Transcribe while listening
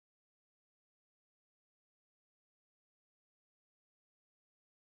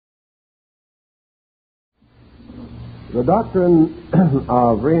The doctrine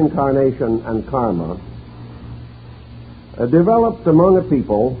of reincarnation and karma developed among a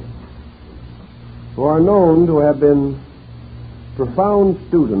people who are known to have been profound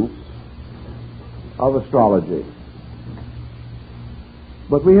students of astrology.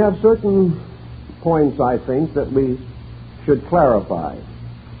 But we have certain points, I think, that we should clarify.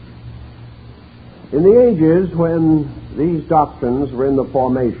 In the ages when these doctrines were in the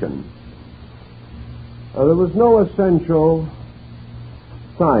formation, there was no essential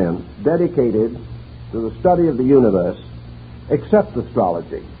science dedicated to the study of the universe except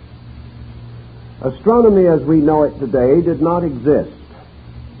astrology. Astronomy as we know it today did not exist,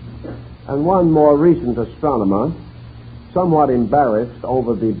 and one more recent astronomer, somewhat embarrassed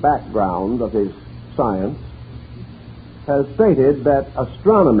over the background of his science, has stated that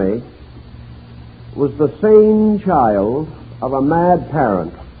astronomy was the sane child of a mad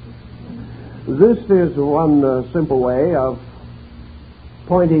parent. This is one simple way of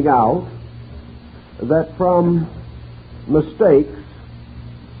pointing out that from mistakes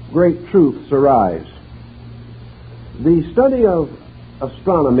great truths arise. The study of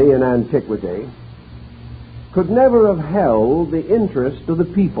astronomy in antiquity could never have held the interest of the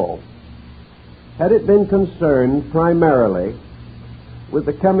people had it been concerned primarily with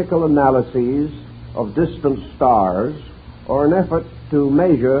the chemical analyses of distant stars or an effort to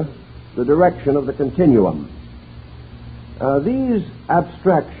measure the direction of the continuum. These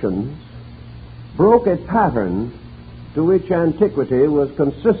abstractions broke a pattern to which antiquity was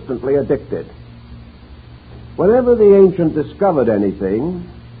consistently addicted. Whenever the ancient discovered anything,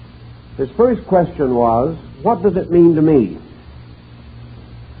 his first question was, what does it mean to me?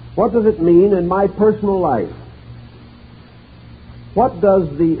 What does it mean in my personal life? What does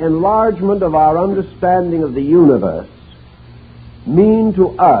the enlargement of our understanding of the universe mean to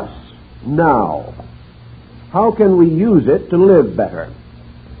us now? How can we use it to live better,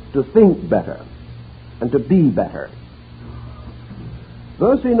 to think better, and to be better?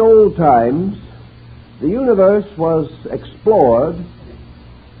 Thus, in old times, the universe was explored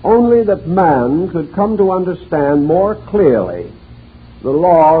only that man could come to understand more clearly the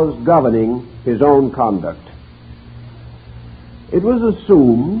laws governing his own conduct. It was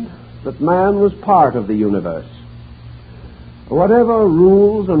assumed that man was part of the universe. Whatever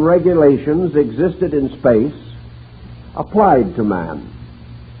rules and regulations existed in space applied to man,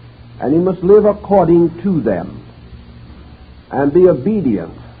 and he must live according to them and be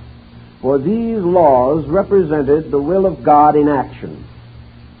obedient, for these laws represented the will of God in action,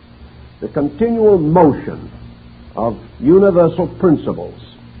 the continual motion of universal principles.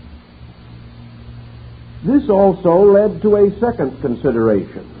 This also led to a second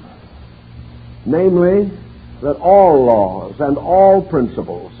consideration, namely that all laws and all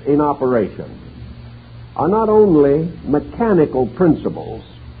principles in operation are not only mechanical principles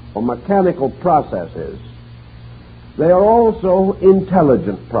or mechanical processes, they are also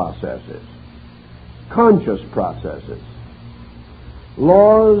intelligent processes, conscious processes,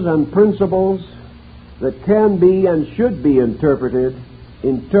 laws and principles that can be and should be interpreted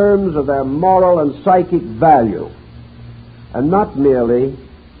in terms of their moral and psychic value, and not merely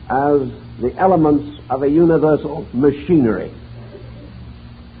as the elements of a universal machinery.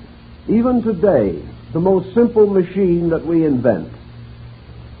 Even today, the most simple machine that we invent,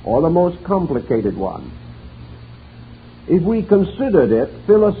 or the most complicated one, if we considered it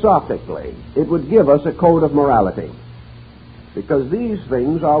philosophically, it would give us a code of morality, because these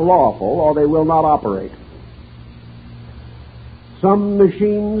things are lawful or they will not operate. Some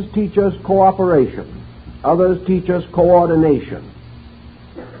machines teach us cooperation, others teach us coordination,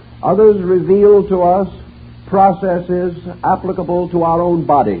 others reveal to us processes applicable to our own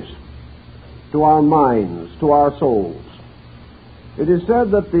bodies, to our minds, to our souls. It is said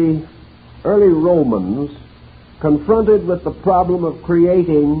that the early Romans, confronted with the problem of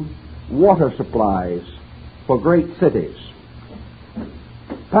creating water supplies for great cities,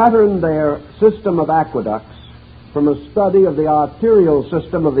 patterned their system of aqueducts from a study of the arterial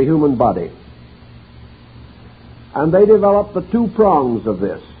system of the human body. And they developed the two prongs of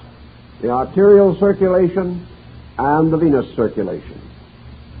this, the arterial circulation and the venous circulation,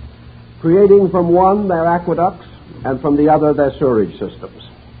 creating from one their aqueducts and from the other their sewerage systems.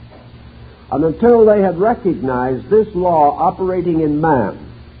 And until they had recognized this law operating in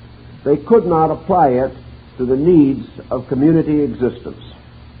man, they could not apply it to the needs of community existence.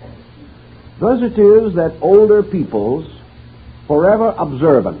 Thus it is that older peoples, forever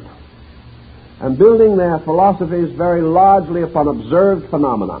observant, and building their philosophies very largely upon observed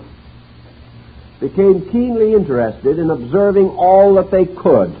phenomena, became keenly interested in observing all that they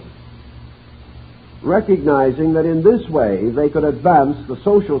could recognizing that in this way they could advance the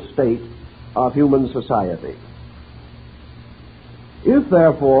social state of human society. If,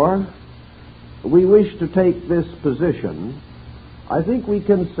 therefore, we wish to take this position, I think we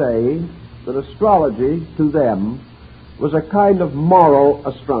can say that astrology to them was a kind of moral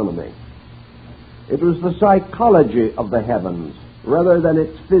astronomy. It was the psychology of the heavens rather than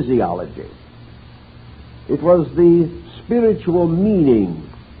its physiology. It was the spiritual meaning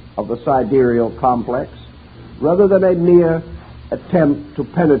of the sidereal complex rather than a mere attempt to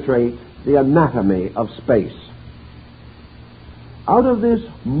penetrate the anatomy of space. Out of this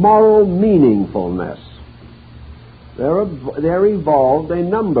moral meaningfulness, there evolved a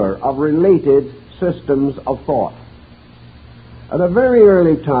number of related systems of thought. At a very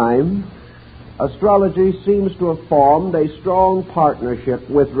early time, astrology seems to have formed a strong partnership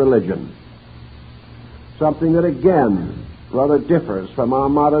with religion, something that again rather differs from our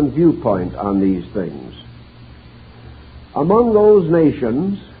modern viewpoint on these things. Among those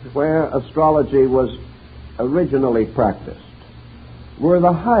nations where astrology was originally practiced were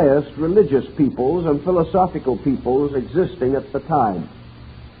the highest religious peoples and philosophical peoples existing at the time.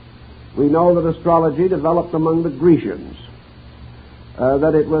 We know that astrology developed among the Grecians,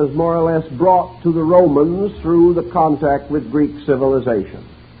 that it was more or less brought to the Romans through the contact with Greek civilization.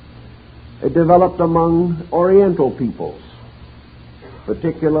 It developed among Oriental peoples,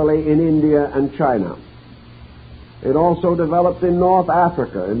 particularly in India and China. It also developed in North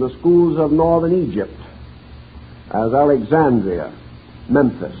Africa, in the schools of northern Egypt, as Alexandria,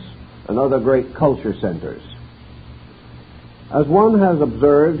 Memphis, and other great culture centers. As one has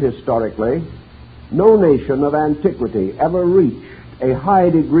observed historically, no nation of antiquity ever reached a high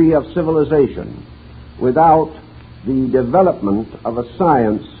degree of civilization without the development of a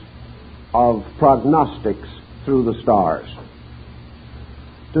science of prognostics through the stars.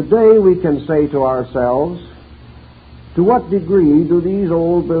 Today we can say to ourselves, to what degree do these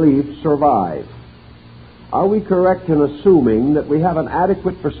old beliefs survive? Are we correct in assuming that we have an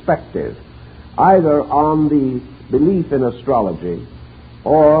adequate perspective either on the belief in astrology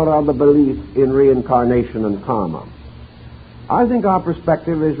or on the belief in reincarnation and karma? I think our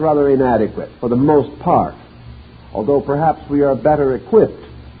perspective is rather inadequate for the most part, although perhaps we are better equipped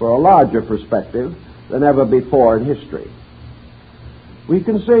for a larger perspective than ever before in history. We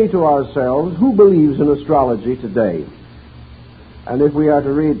can say to ourselves, who believes in astrology today? And if we are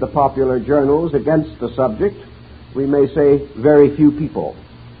to read the popular journals against the subject, we may say very few people.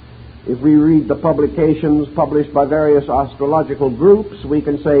 If we read the publications published by various astrological groups, we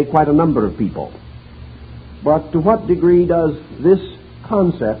can say quite a number of people. But to what degree does this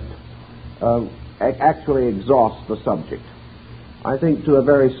concept actually exhaust the subject? I think to a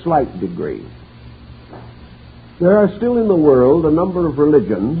very slight degree. There are still in the world a number of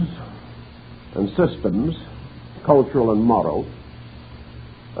religions and systems, cultural and moral,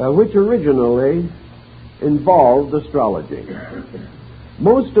 which originally involved astrology.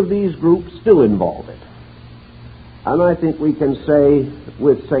 Most of these groups still involve it. And I think we can say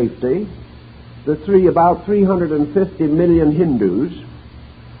with safety that about 350 million Hindus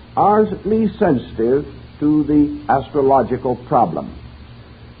are at least sensitive to the astrological problem.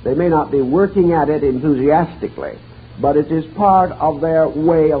 They may not be working at it enthusiastically, but it is part of their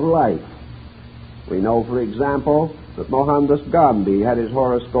way of life. We know, for example, that Mohandas Gandhi had his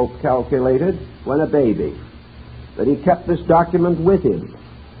horoscope calculated when a baby, that he kept this document with him,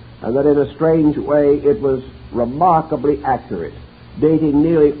 and that in a strange way it was remarkably accurate, dating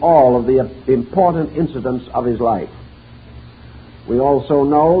nearly all of the important incidents of his life. We also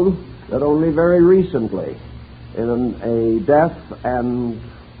know that only very recently, in a death and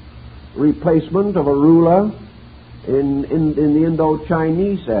replacement of a ruler in the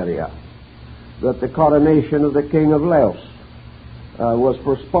Indo-Chinese area, that the coronation of the king of Laos was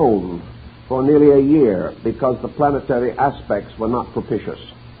postponed for nearly a year because the planetary aspects were not propitious.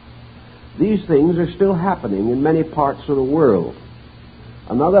 These things are still happening in many parts of the world.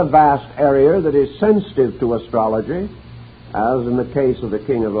 Another vast area that is sensitive to astrology, as in the case of the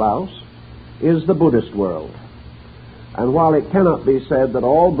king of Laos, is the Buddhist world. And while it cannot be said that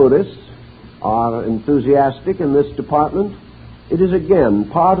all Buddhists are enthusiastic in this department, it is again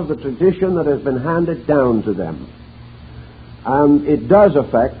part of the tradition that has been handed down to them. And it does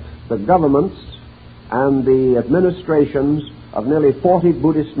affect the governments and the administrations of nearly 40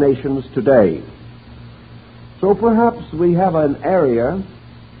 Buddhist nations today. So perhaps we have an area,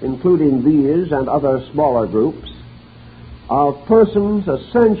 including these and other smaller groups, of persons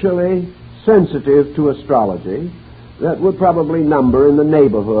essentially sensitive to astrology that would probably number in the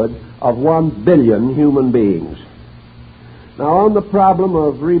neighborhood of 1 billion human beings. Now, on the problem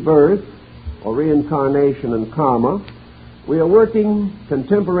of rebirth or reincarnation and karma, we are working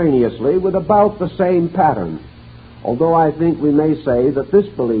contemporaneously with about the same pattern, although I think we may say that this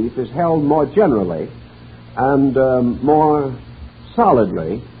belief is held more generally and more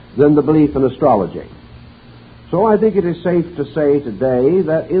solidly than the belief in astrology. So I think it is safe to say today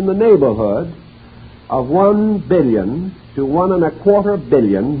that in the neighborhood of 1 billion to 1.25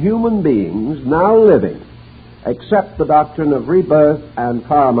 billion human beings now living accept the doctrine of rebirth and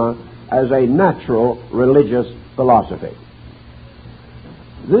karma as a natural religious philosophy.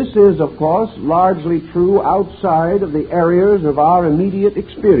 This is, of course, largely true outside of the areas of our immediate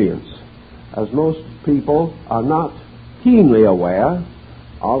experience, as most people are not keenly aware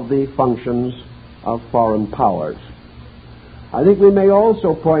of the functions of foreign powers. I think we may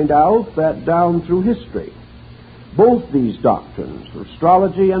also point out that down through history, both these doctrines,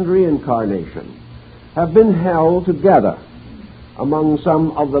 astrology and reincarnation, have been held together among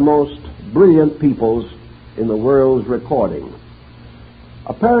some of the most brilliant peoples in the world's recording.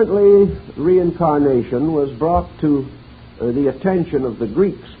 Apparently, reincarnation was brought to the attention of the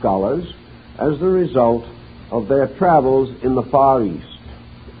Greek scholars as the result of their travels in the Far East.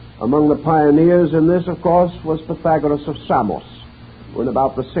 Among the pioneers in this, of course, was Pythagoras of Samos, who in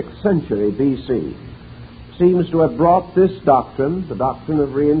about the 6th century B.C. seems to have brought this doctrine, the doctrine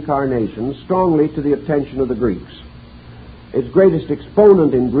of reincarnation, strongly to the attention of the Greeks. Its greatest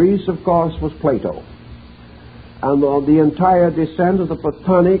exponent in Greece, of course, was Plato. And the entire descent of the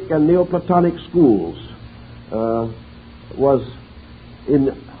Platonic and Neoplatonic schools was in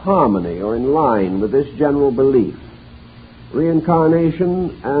harmony or in line with this general belief.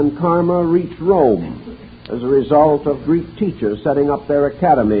 Reincarnation and karma reached Rome as a result of Greek teachers setting up their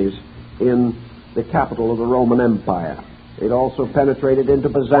academies in the capital of the Roman Empire. It also penetrated into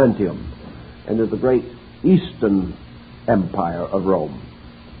Byzantium and into the great Eastern Empire of Rome.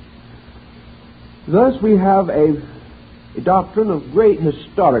 Thus we have a doctrine of great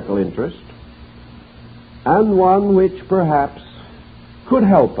historical interest, and one which perhaps could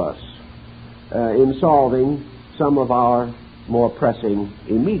help us in solving some of our more pressing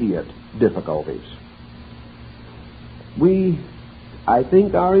immediate difficulties. We, I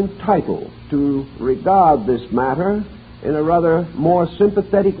think, are entitled to regard this matter in a rather more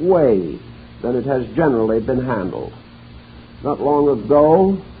sympathetic way than it has generally been handled. Not long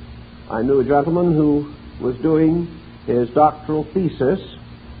ago, I knew a gentleman who was doing his doctoral thesis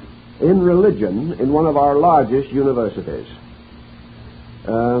in religion in one of our largest universities.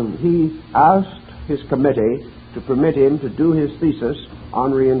 He asked his committee to permit him to do his thesis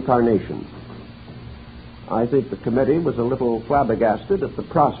on reincarnation. I think the committee was a little flabbergasted at the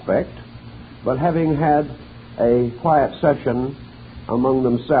prospect, but having had a quiet session among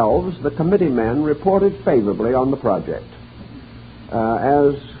themselves, the committee men reported favorably on the project.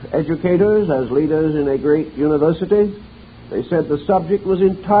 As educators, as leaders in a great university, they said the subject was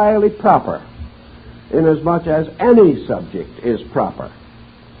entirely proper, inasmuch as any subject is proper,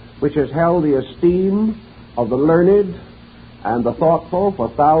 which has held the esteem of the learned and the thoughtful for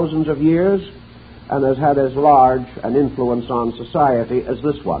thousands of years, and has had as large an influence on society as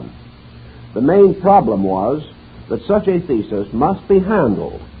this one. The main problem was that such a thesis must be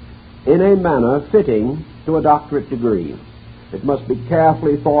handled in a manner fitting to a doctorate degree. It must be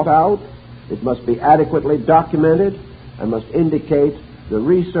carefully thought out, it must be adequately documented, and must indicate the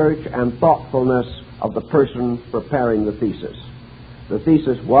research and thoughtfulness of the person preparing the thesis. The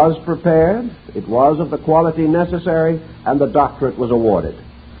thesis was prepared, it was of the quality necessary, and the doctorate was awarded.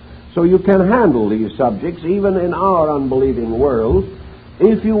 So you can handle these subjects, even in our unbelieving world,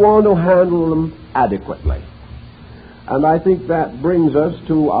 if you want to handle them adequately. And I think that brings us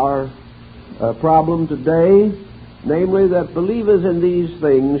to our problem today, namely that believers in these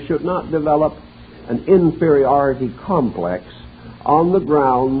things should not develop an inferiority complex on the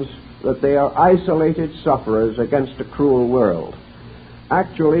grounds that they are isolated sufferers against a cruel world.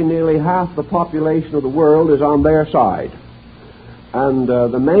 Actually, nearly half the population of the world is on their side. And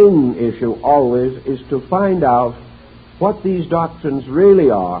the main issue always is to find out what these doctrines really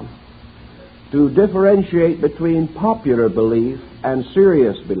are, to differentiate between popular belief and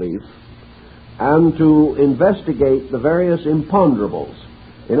serious belief, and to investigate the various imponderables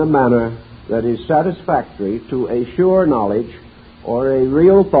in a manner that is satisfactory to a sure knowledge or a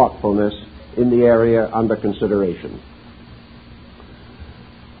real thoughtfulness in the area under consideration.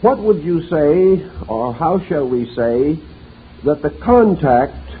 What would you say, or how shall we say, that the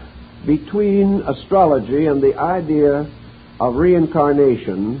contact between astrology and the idea of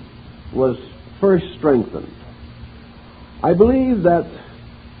reincarnation was first strengthened? I believe that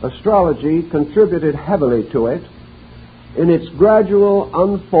astrology contributed heavily to it in its gradual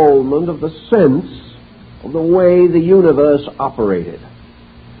unfoldment of the sense of the way the universe operated.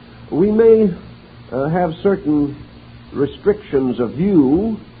 We may have certain restrictions of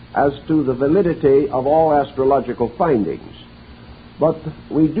view as to the validity of all astrological findings, but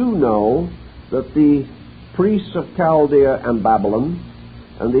we do know that the priests of Chaldea and Babylon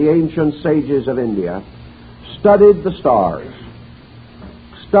and the ancient sages of India studied the stars,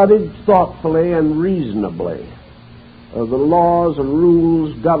 studied thoughtfully and reasonably the laws and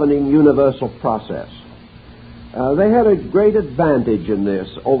rules governing universal process. They had a great advantage in this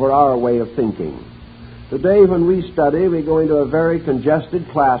over our way of thinking. Today, when we study, we go into a very congested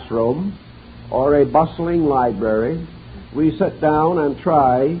classroom or a bustling library. We sit down and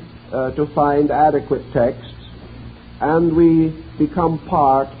try to find adequate texts, and we become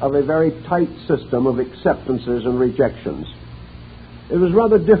part of a very tight system of acceptances and rejections. It was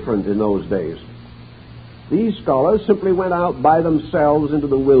rather different in those days. These scholars simply went out by themselves into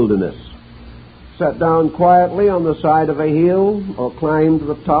the wilderness, sat down quietly on the side of a hill or climbed to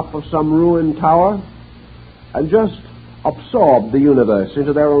the top of some ruined tower and just absorbed the universe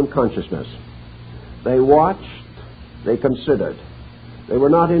into their own consciousness. They watched, they considered. They were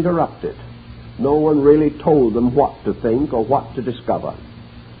not interrupted. No one really told them what to think or what to discover.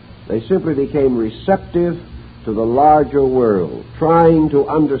 They simply became receptive to the larger world, trying to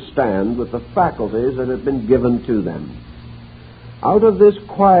understand with the faculties that had been given to them. Out of this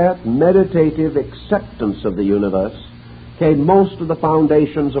quiet, meditative acceptance of the universe came most of the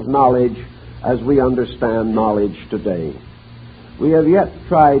foundations of knowledge as we understand knowledge today. We have yet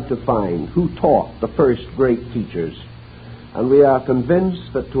tried to find who taught the first great teachers, and we are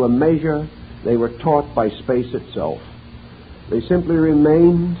convinced that to a measure they were taught by space itself. They simply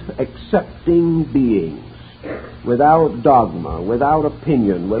remained accepting beings, without dogma, without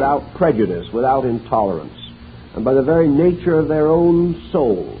opinion, without prejudice, without intolerance. And by the very nature of their own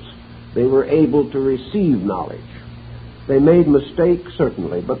souls, they were able to receive knowledge. They made mistakes,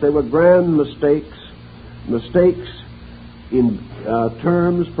 certainly, but they were grand mistakes, mistakes in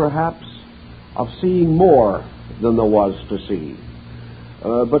terms, perhaps, of seeing more than there was to see.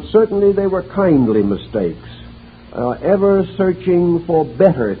 But certainly they were kindly mistakes, ever searching for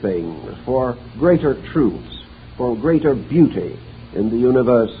better things, for greater truths, for greater beauty in the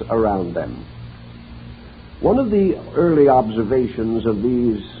universe around them. One of the early observations of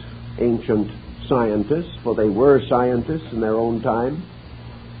these ancient scientists, for they were scientists in their own time,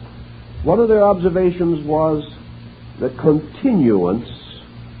 one of their observations was the continuance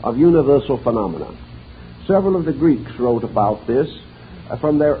of universal phenomena. Several of the Greeks wrote about this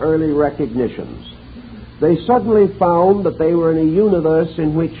from their early recognitions. They suddenly found that they were in a universe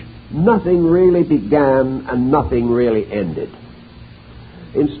in which nothing really began and nothing really ended.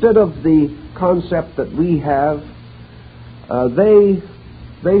 Instead of the concept that we have, they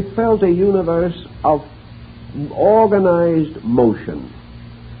felt a universe of organized motion,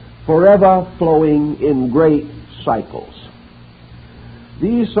 forever flowing in great cycles.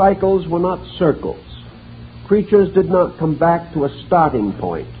 These cycles were not circles. Creatures did not come back to a starting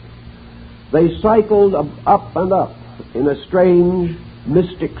point. They cycled up and up in a strange,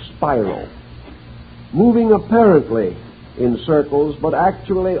 mystic spiral, moving apparently in circles, but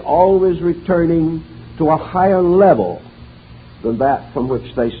actually always returning to a higher level than that from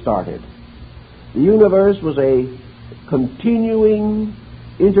which they started. The universe was a continuing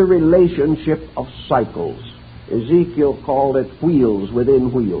interrelationship of cycles. Ezekiel called it wheels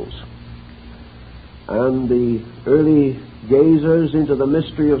within wheels. And the early gazers into the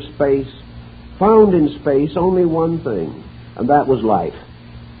mystery of space found in space only one thing, and that was life.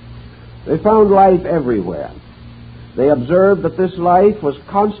 They found life everywhere. They observed that this life was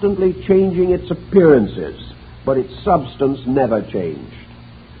constantly changing its appearances, but its substance never changed.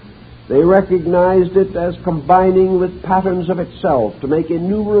 They recognized it as combining with patterns of itself to make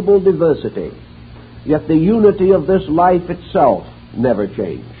innumerable diversity, yet the unity of this life itself never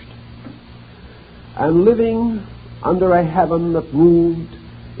changed. And living under a heaven that moved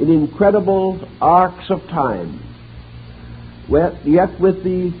in incredible arcs of time, yet with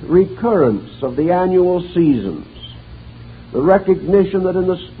the recurrence of the annual seasons, the recognition that in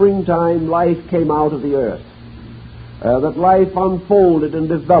the springtime life came out of the earth, that life unfolded and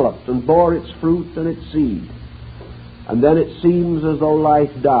developed and bore its fruit and its seed. And then it seems as though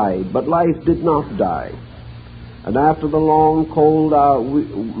life died, but life did not die. And after the long, cold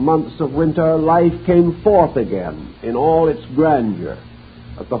months of winter, life came forth again in all its grandeur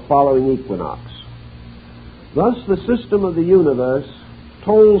at the following equinox. Thus the system of the universe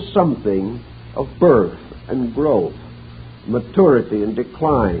told something of birth and growth, maturity and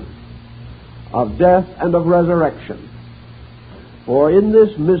decline, of death and of resurrection. For in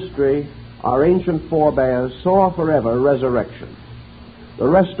this mystery our ancient forebears saw forever resurrection, the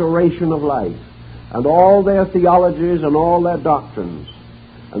restoration of life, and all their theologies and all their doctrines,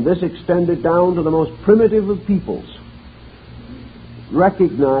 and this extended down to the most primitive of peoples,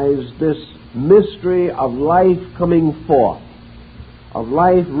 recognized this mystery of life coming forth, of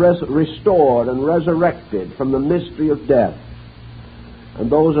life restored and resurrected from the mystery of death. And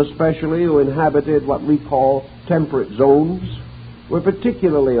those especially who inhabited what we call temperate zones were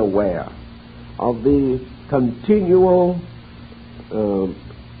particularly aware of the continual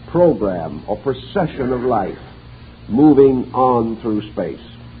program or procession of life moving on through space.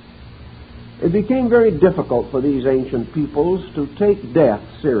 It became very difficult for these ancient peoples to take death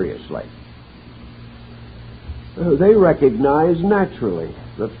seriously. They recognized naturally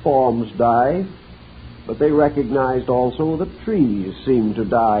that forms die, but they recognized also that trees seem to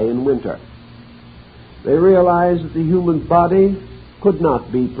die in winter. They realized that the human body could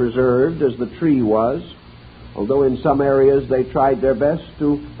not be preserved as the tree was, although in some areas they tried their best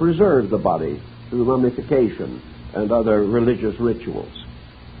to preserve the body through mummification and other religious rituals.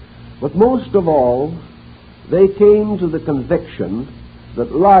 But most of all, they came to the conviction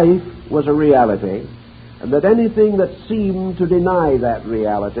that life was a reality, and that anything that seemed to deny that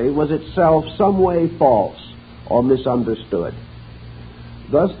reality was itself some way false or misunderstood.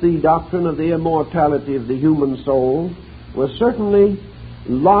 Thus, the doctrine of the immortality of the human soul was certainly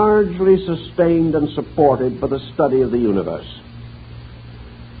largely sustained and supported by the study of the universe.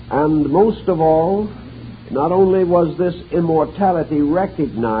 And most of all, not only was this immortality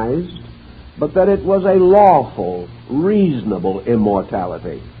recognized, but that it was a lawful, reasonable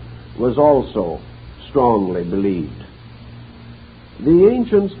immortality was also strongly believed. The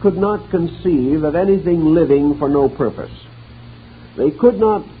ancients could not conceive of anything living for no purpose. They could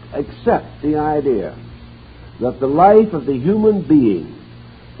not accept the idea that the life of the human being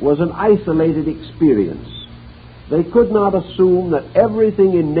was an isolated experience. They could not assume that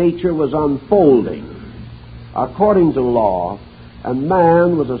everything in nature was unfolding according to law, and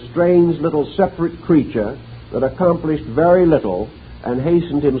man was a strange little separate creature that accomplished very little and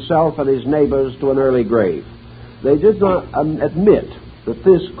hastened himself and his neighbors to an early grave. They did not admit that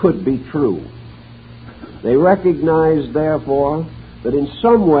this could be true. They recognized, therefore, that in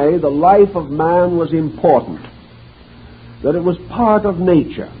some way the life of man was important, that it was part of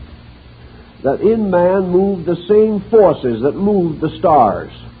nature, that in man moved the same forces that moved the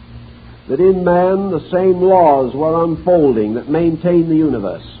stars, that in man the same laws were unfolding that maintained the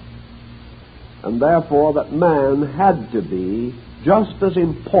universe, and therefore that man had to be just as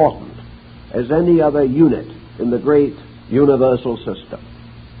important as any other unit in the great universal system.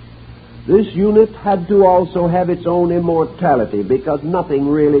 This unit had to also have its own immortality, because nothing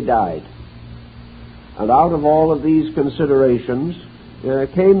really died. And out of all of these considerations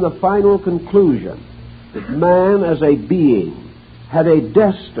came the final conclusion that man as a being had a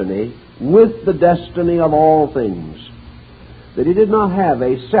destiny with the destiny of all things, that he did not have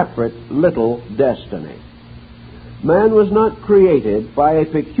a separate little destiny. Man was not created by a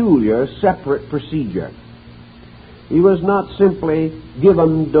peculiar separate procedure. He was not simply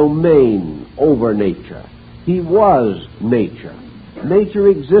given domain over nature. He was nature. Nature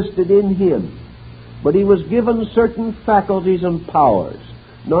existed in him, but he was given certain faculties and powers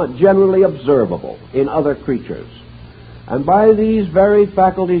not generally observable in other creatures. And by these very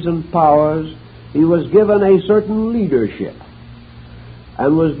faculties and powers, he was given a certain leadership,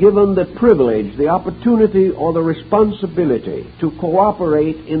 and was given the privilege, the opportunity, or the responsibility to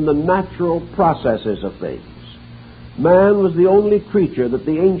cooperate in the natural processes of things. Man was the only creature that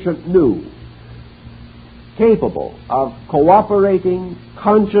the ancient knew capable of cooperating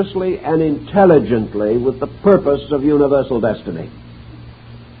consciously and intelligently with the purpose of universal destiny.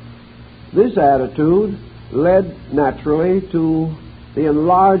 This attitude led naturally to the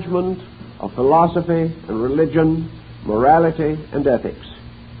enlargement of philosophy and religion, morality and ethics.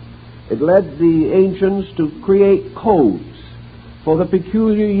 It led the ancients to create codes for the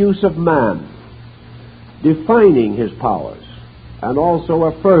peculiar use of man, defining his powers and also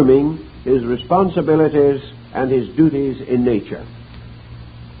affirming his responsibilities and his duties in nature.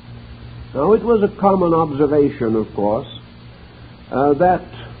 Now, it was a common observation, of course, that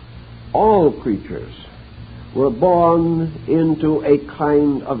all creatures were born into a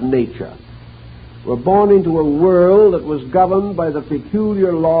kind of nature, were born into a world that was governed by the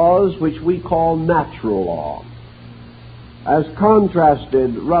peculiar laws which we call natural law, as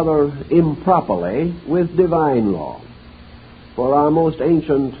contrasted rather improperly with divine law. For our most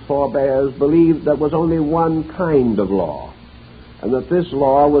ancient forebears believed there was only one kind of law, and that this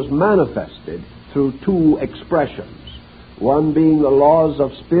law was manifested through two expressions. one being the laws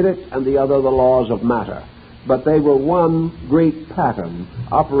of spirit and the other the laws of matter. But they were one great pattern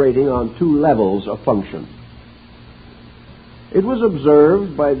operating on two levels of function. It was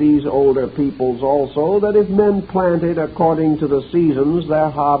observed by these older peoples also that if men planted according to the seasons, their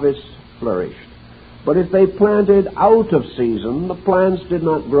harvests flourished. But if they planted out of season, the plants did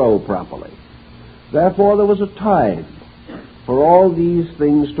not grow properly. Therefore there was a time for all these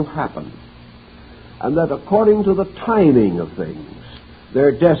things to happen, and that according to the timing of things,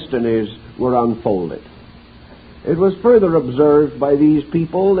 their destinies were unfolded. It was further observed by these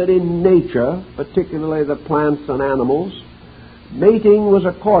people that in nature, particularly the plants and animals, mating was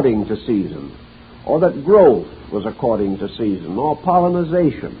according to season, or that growth was according to season, or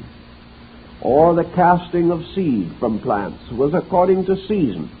pollination, or the casting of seed from plants was according to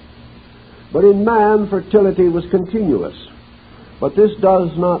season. But in man, fertility was continuous. But this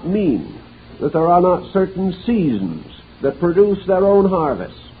does not mean that there are not certain seasons that produce their own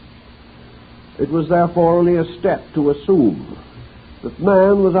harvests. It was therefore only a step to assume that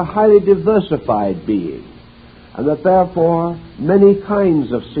man was a highly diversified being, and that therefore many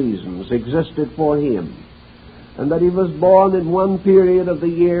kinds of seasons existed for him, and that he was born in one period of the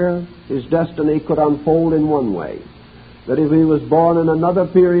year, his destiny could unfold in one way, that if he was born in another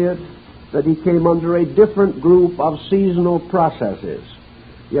period, that he came under a different group of seasonal processes.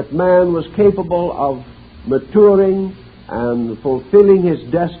 Yet man was capable of maturing and fulfilling his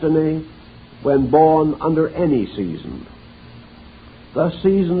destiny when born under any season. Thus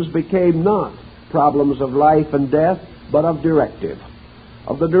seasons became not problems of life and death, but of directive,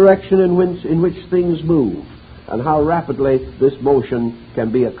 of the direction in which things move, and how rapidly this motion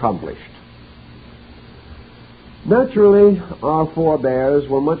can be accomplished. Naturally, our forebears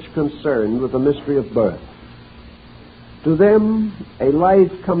were much concerned with the mystery of birth. To them, a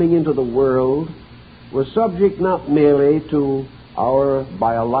life coming into the world was subject not merely to our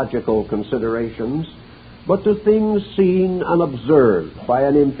biological considerations, but to things seen and observed by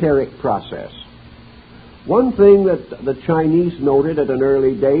an empiric process. One thing that the Chinese noted at an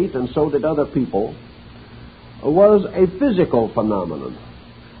early date, and so did other people, was a physical phenomenon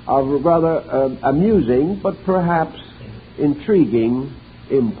of rather amusing but perhaps intriguing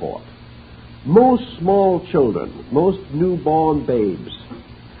import. Most small children, most newborn babes,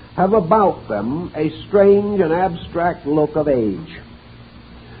 have about them a strange and abstract look of age.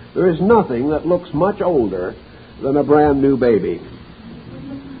 There is nothing that looks much older than a brand new baby.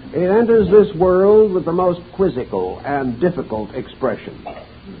 It enters this world with the most quizzical and difficult expression.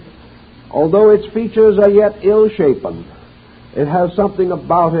 Although its features are yet ill-shapen, it has something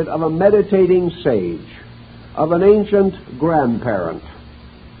about it of a meditating sage, of an ancient grandparent.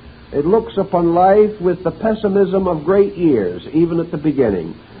 It looks upon life with the pessimism of great years, even at the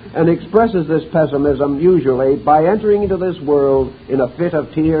beginning, and expresses this pessimism usually by entering into this world in a fit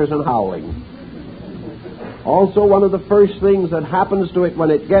of tears and howling. Also, one of the first things that happens to it when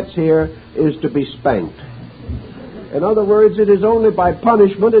it gets here is to be spanked. In other words, it is only by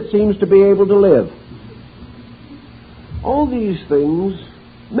punishment it seems to be able to live. All these things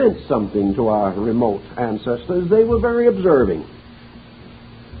meant something to our remote ancestors. They were very observing.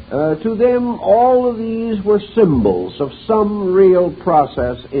 To them, all of these were symbols of some real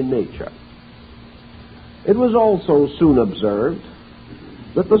process in nature. It was also soon observed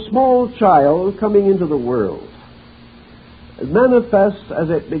that the small child coming into the world manifests, as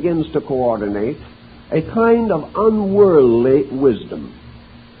it begins to coordinate, a kind of unworldly wisdom.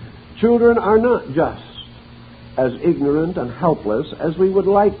 Children are not just as ignorant and helpless as we would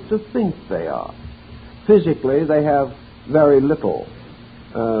like to think they are. Physically, they have very little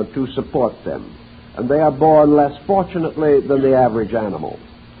to support them, and they are born less fortunately than the average animal.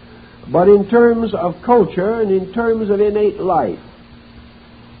 But in terms of culture and in terms of innate life,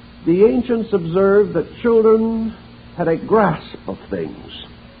 the ancients observed that children had a grasp of things,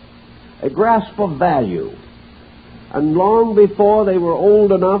 a grasp of value, and long before they were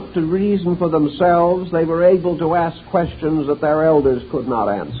old enough to reason for themselves, they were able to ask questions that their elders could not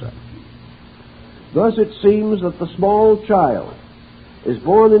answer. Thus it seems that the small child is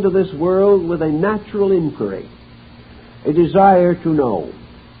born into this world with a natural inquiry, a desire to know,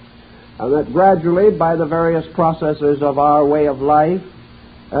 and that gradually, by the various processes of our way of life,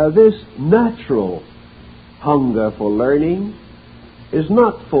 this natural hunger for learning is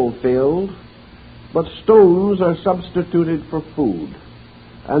not fulfilled, but stones are substituted for food.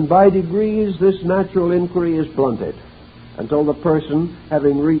 And by degrees this natural inquiry is blunted until the person,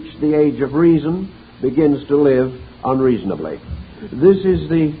 having reached the age of reason, begins to live unreasonably. This is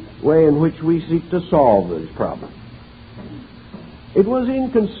the way in which we seek to solve this problem. It was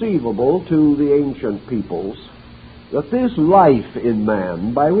inconceivable to the ancient peoples that this life in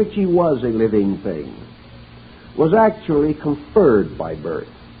man, by which he was a living thing, was actually conferred by birth.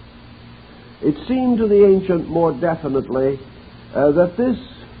 It seemed to the ancient more definitely that this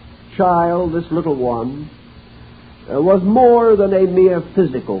child, this little one, was more than a mere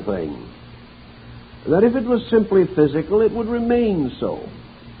physical thing. That if it was simply physical, it would remain so.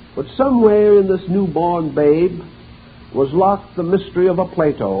 But somewhere in this newborn babe was locked the mystery of a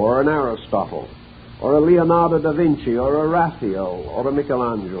Plato or an Aristotle or a Leonardo da Vinci or a Raphael or a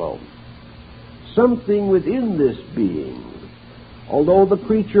Michelangelo. Something within this being, although the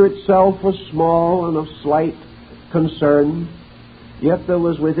creature itself was small and of slight concern, yet there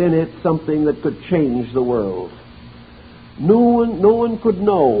was within it something that could change the world. No one could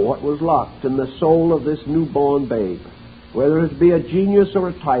know what was locked in the soul of this newborn babe, whether it be a genius or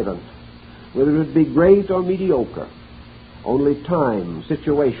a tyrant, whether it be great or mediocre. Only time,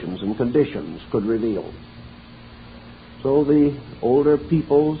 situations, and conditions could reveal. So the older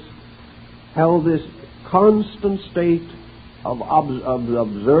peoples held this constant state of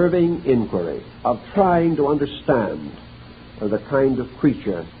observing inquiry, of trying to understand the kind of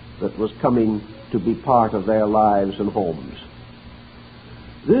creature that was coming to be part of their lives and homes.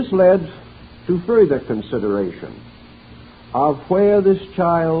 This led to further consideration of where this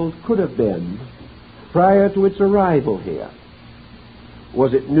child could have been prior to its arrival here.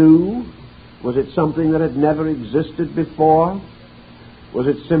 Was it new? Was it something that had never existed before? Was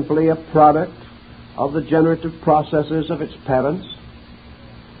it simply a product of the generative processes of its parents?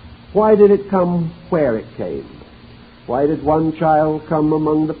 Why did it come where it came? Why did one child come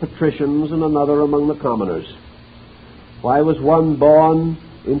among the patricians and another among the commoners? Why was one born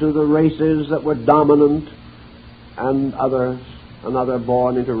into the races that were dominant and another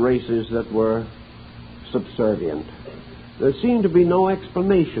born into races that were subservient? There seemed to be no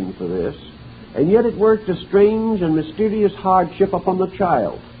explanation for this, and yet it worked a strange and mysterious hardship upon the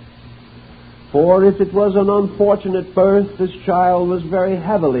child. For if it was an unfortunate birth, this child was very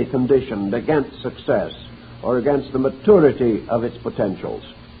heavily conditioned against success or against the maturity of its potentials.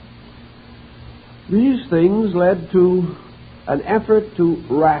 These things led to an effort to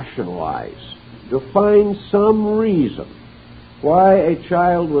rationalize, to find some reason why a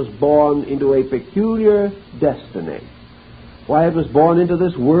child was born into a peculiar destiny, why it was born into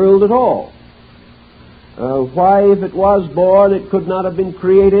this world at all. Why, if it was born, it could not have been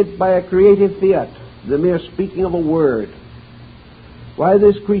created by a creative fiat, the mere speaking of a word. Why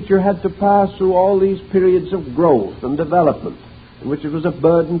this creature had to pass through all these periods of growth and development, in which it was a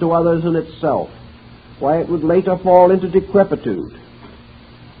burden to others and itself. Why it would later fall into decrepitude.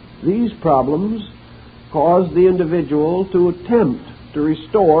 These problems caused the individual to attempt to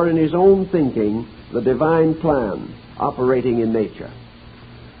restore in his own thinking the divine plan operating in nature.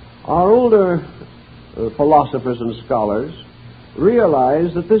 Our older philosophers and scholars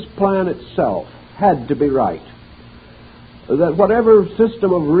realized that this plan itself had to be right, that whatever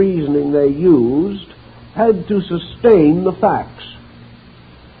system of reasoning they used had to sustain the facts,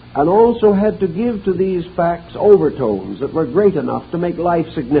 and also had to give to these facts overtones that were great enough to make life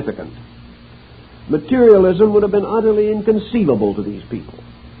significant. Materialism would have been utterly inconceivable to these people,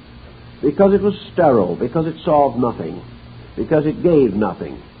 because it was sterile, because it solved nothing, because it gave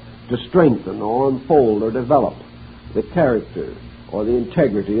nothing to strengthen or unfold or develop the character or the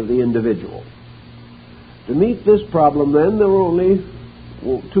integrity of the individual. To meet this problem, then, there were only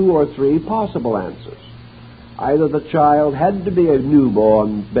 2 or 3 possible answers. Either the child had to be a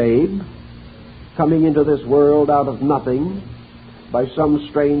newborn babe, coming into this world out of nothing by some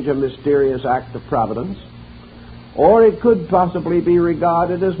strange and mysterious act of providence, or it could possibly be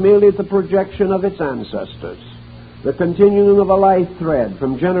regarded as merely the projection of its ancestors, the continuing of a life thread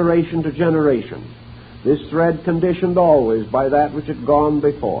from generation to generation, this thread conditioned always by that which had gone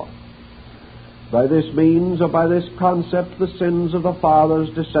before. By this means, or by this concept, the sins of the fathers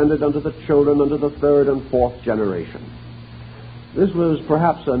descended unto the children, unto the 3rd and 4th generation. This was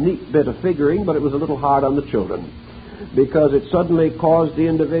perhaps a neat bit of figuring, but it was a little hard on the children, because it suddenly caused the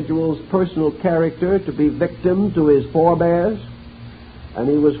individual's personal character to be victim to his forebears, and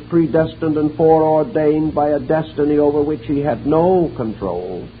he was predestined and foreordained by a destiny over which he had no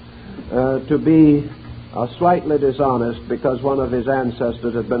control, to be slightly dishonest because one of his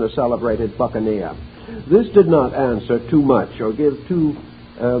ancestors had been a celebrated buccaneer. This did not answer too much or give too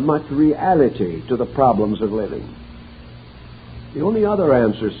much reality to the problems of living. The only other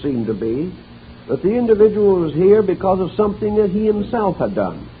answer seemed to be that the individual was here because of something that he himself had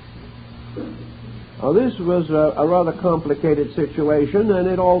done. Now, this was a rather complicated situation, and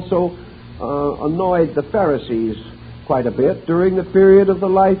it also annoyed the Pharisees quite a bit during the period of the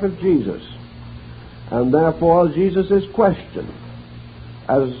life of Jesus. And therefore Jesus is questioned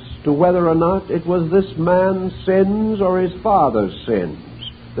as to whether or not it was this man's sins or his father's sins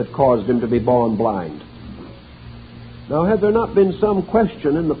that caused him to be born blind. Now, had there not been some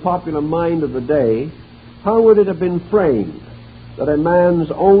question in the popular mind of the day, how would it have been framed that a man's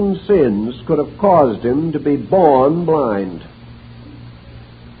own sins could have caused him to be born blind?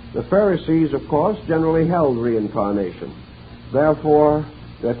 The Pharisees, of course, generally held reincarnation. Therefore,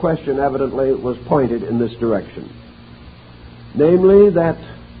 their question evidently was pointed in this direction. Namely, that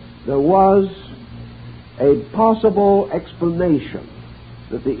there was a possible explanation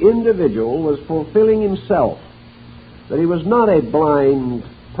that the individual was fulfilling himself, that he was not a blind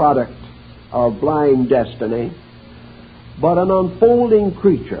product of blind destiny, but an unfolding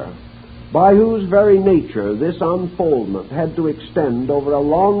creature by whose very nature this unfoldment had to extend over a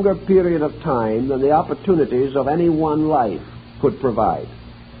longer period of time than the opportunities of any one life could provide.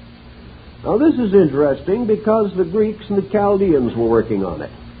 Now, this is interesting because the Greeks and the Chaldeans were working on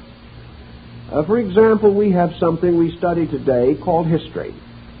it. For example, we have something we study today called history.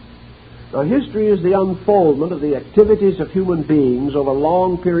 Now, history is the unfoldment of the activities of human beings over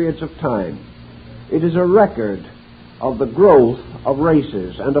long periods of time. It is a record of the growth of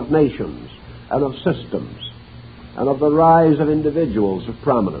races and of nations and of systems and of the rise of individuals of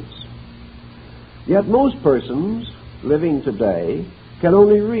prominence. Yet most persons living today can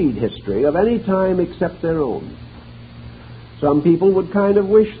only read history of any time except their own. Some people would kind of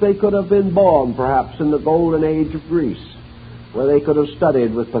wish they could have been born perhaps in the golden age of Greece, where they could have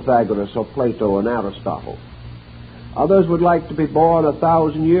studied with Pythagoras or Plato and Aristotle. Others would like to be born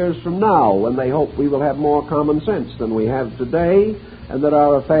 1,000 years from now, when they hope we will have more common sense than we have today and that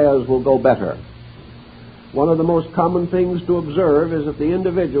our affairs will go better. One of the most common things to observe is that the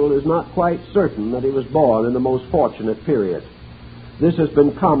individual is not quite certain that he was born in the most fortunate period. This has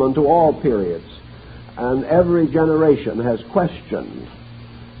been common to all periods, and every generation has questioned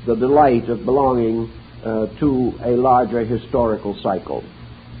the delight of belonging to a larger historical cycle.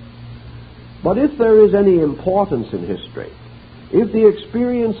 But if there is any importance in history, if the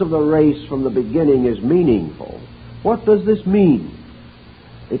experience of the race from the beginning is meaningful, what does this mean?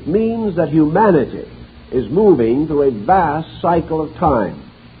 It means that humanity is moving through a vast cycle of time.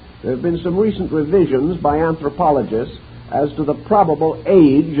 There have been some recent revisions by anthropologists as to the probable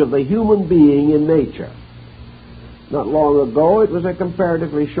age of the human being in nature. Not long ago, it was a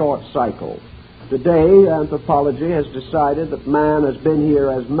comparatively short cycle. Today, anthropology has decided that man has been here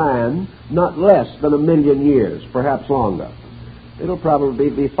as man not less than 1 million years, perhaps longer. It'll probably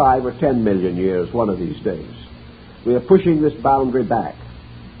be 5 or 10 million years one of these days. We are pushing this boundary back.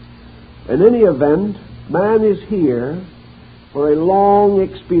 In any event, man is here for a long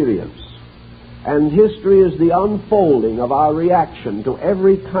experience, and history is the unfolding of our reaction to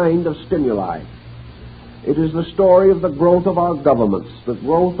every kind of stimuli. It is the story of the growth of our governments, the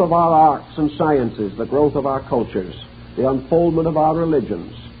growth of our arts and sciences, the growth of our cultures, the unfoldment of our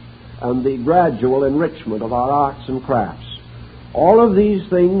religions, and the gradual enrichment of our arts and crafts. All of these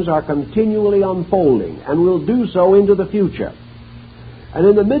things are continually unfolding and will do so into the future. And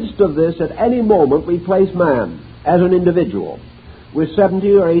in the midst of this, at any moment, we place man as an individual with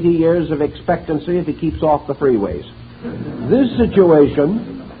 70 or 80 years of expectancy if he keeps off the freeways. This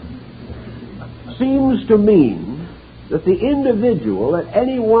situation seems to mean that the individual at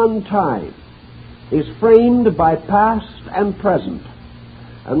any one time is framed by past and present,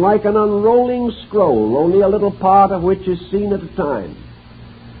 and like an unrolling scroll, only a little part of which is seen at a time.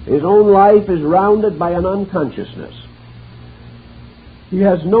 His own life is rounded by an unconsciousness. He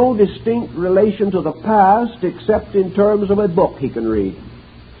has no distinct relation to the past except in terms of a book he can read.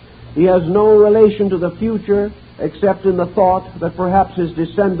 He has no relation to the future except in the thought that perhaps his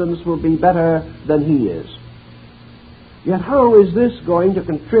descendants will be better than he is. Yet how is this going to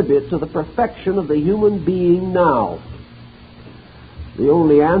contribute to the perfection of the human being now? The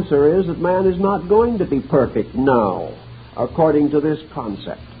only answer is that man is not going to be perfect now, according to this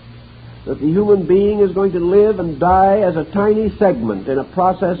concept, that the human being is going to live and die as a tiny segment in a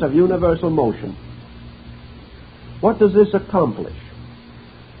process of universal motion. What does this accomplish?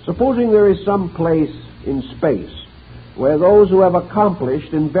 Supposing there is some place in space where those who have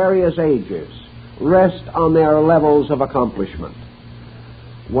accomplished in various ages rest on their levels of accomplishment,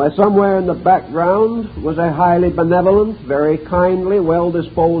 where somewhere in the background was a highly benevolent, very kindly,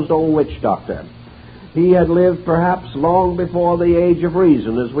 well-disposed old witch doctor. He had lived perhaps long before the age of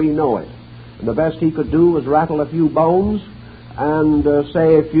reason as we know it, and the best he could do was rattle a few bones and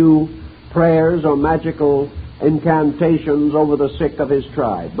say a few prayers or magical incantations over the sick of his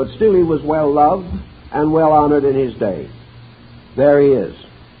tribe. But still he was well loved and well honored in his day. There he is.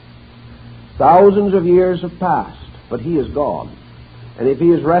 Thousands of years have passed, but he is gone. And if he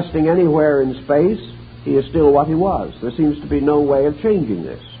is resting anywhere in space, he is still what he was. There seems to be no way of changing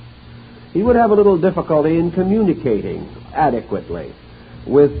this. He would have a little difficulty in communicating adequately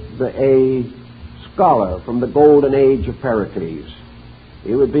with a scholar from the golden age of Pericles.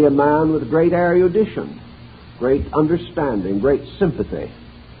 He would be a man with great erudition, great understanding, great sympathy,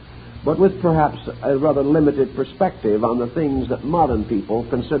 but with perhaps a rather limited perspective on the things that modern people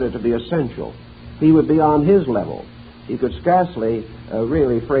consider to be essential. He would be on his level. He could scarcely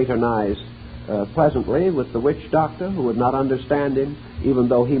really fraternize pleasantly with the witch doctor, who would not understand him, even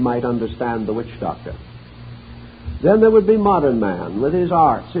though he might understand the witch doctor. Then there would be modern man, with his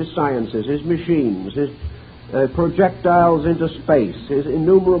arts, his sciences, his machines, his projectiles into space, his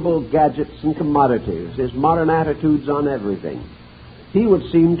innumerable gadgets and commodities, his modern attitudes on everything. He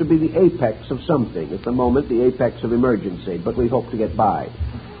would seem to be the apex of something, at the moment the apex of emergency, but we hope to get by.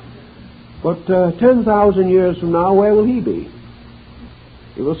 But 10,000 years from now, where will he be?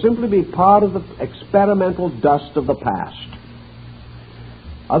 He will simply be part of the experimental dust of the past.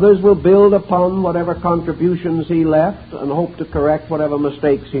 Others will build upon whatever contributions he left and hope to correct whatever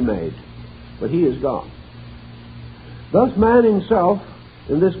mistakes he made. But he is gone. Thus man himself,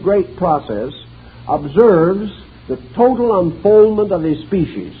 in this great process, observes the total unfoldment of his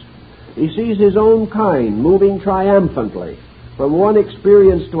species. He sees his own kind moving triumphantly from one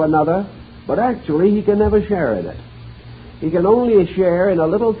experience to another, but actually he can never share in it. He can only share in a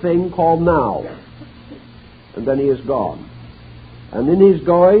little thing called now, and then he is gone. And in his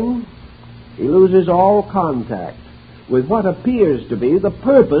going, he loses all contact with what appears to be the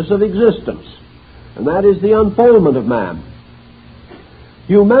purpose of existence, and that is the unfoldment of man.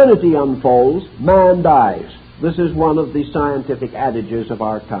 Humanity unfolds, man dies. This is one of the scientific adages of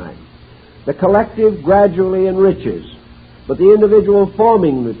our time. The collective gradually enriches, but the individual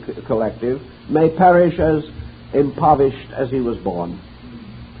forming the collective may perish as impoverished as he was born.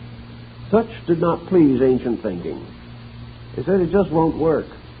 Such did not please ancient thinking. They said it just won't work.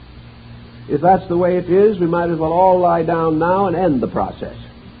 If that's the way it is, we might as well all lie down now and end the process.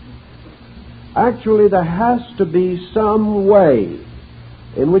 Actually, there has to be some way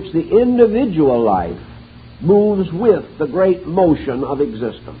in which the individual life moves with the great motion of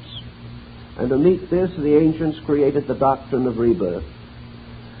existence. And to meet this, the ancients created the doctrine of rebirth,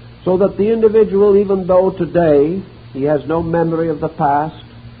 so that the individual, even though today he has no memory of the past,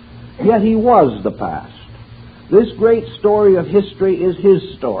 yet he was the past. This great story of history is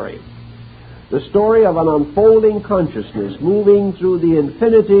his story, the story of an unfolding consciousness moving through the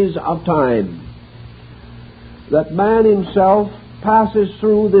infinities of time. That man himself passes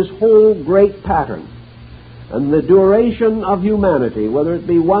through this whole great pattern, and the duration of humanity, whether it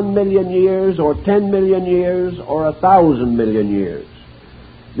be 1 million years or 10 million years or 1,000 million years,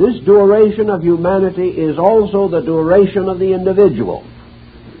 this duration of humanity is also the duration of the individual.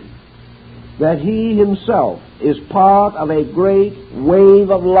 That he himself is part of a great wave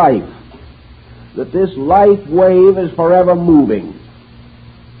of life. That this life wave is forever moving.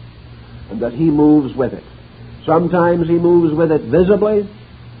 And that he moves with it. Sometimes he moves with it visibly.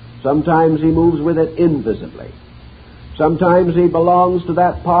 Sometimes he moves with it invisibly. Sometimes he belongs to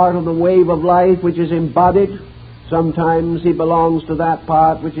that part of the wave of life which is embodied. Sometimes he belongs to that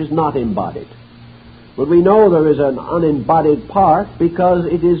part which is not embodied. But we know there is an unembodied part because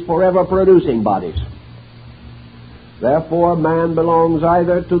it is forever producing bodies. Therefore, man belongs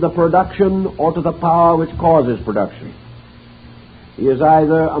either to the production or to the power which causes production. He is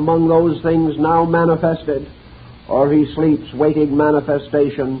either among those things now manifested, or he sleeps waiting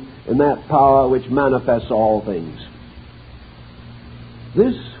manifestation in that power which manifests all things.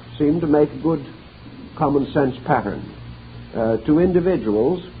 This seemed to make a good common sense pattern to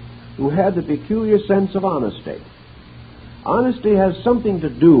individuals who had the peculiar sense of honesty. Honesty has something to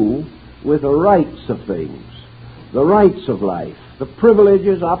do with the rights of things, the rights of life, the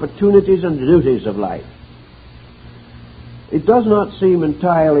privileges, opportunities, and duties of life. It does not seem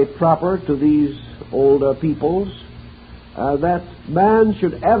entirely proper to these older peoples that man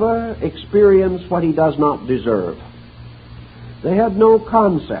should ever experience what he does not deserve. They had no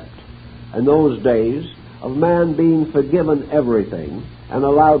concept in those days of man being forgiven everything and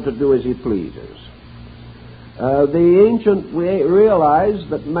allowed to do as he pleases. The ancient realized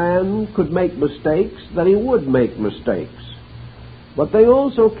that man could make mistakes, that he would make mistakes. But they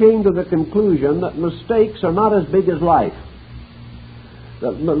also came to the conclusion that mistakes are not as big as life.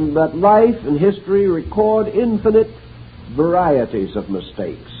 That life and history record infinite varieties of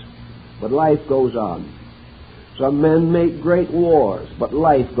mistakes. But life goes on. Some men make great wars, but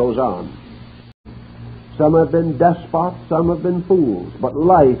life goes on. Some have been despots, some have been fools, but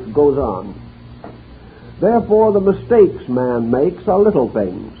life goes on. Therefore, the mistakes man makes are little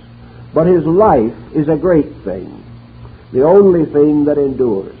things, but his life is a great thing, the only thing that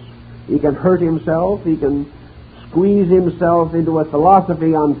endures. He can hurt himself, he can squeeze himself into a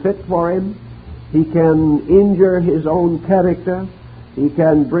philosophy unfit for him, he can injure his own character, he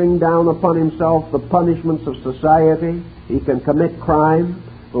can bring down upon himself the punishments of society, he can commit crime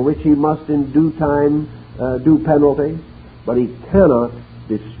for which he must in due time do penalty, but he cannot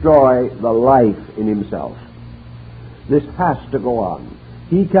destroy the life in himself. This has to go on.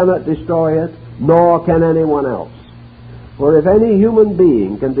 He cannot destroy it, nor can anyone else. For if any human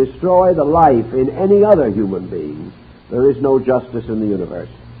being can destroy the life in any other human being, there is no justice in the universe.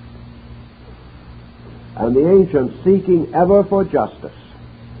 And the ancients, seeking ever for justice,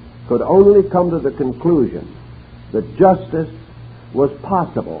 could only come to the conclusion that justice was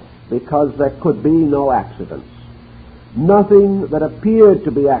possible because there could be no accidents. Nothing that appeared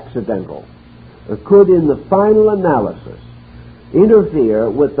to be accidental could, in the final analysis, interfere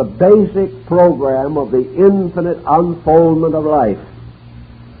with the basic program of the infinite unfoldment of life.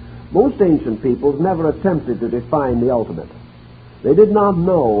 Most ancient peoples never attempted to define the ultimate. They did not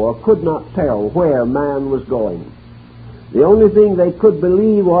know or could not tell where man was going. The only thing they could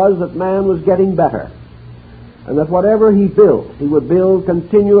believe was that man was getting better, and that whatever he built, he would build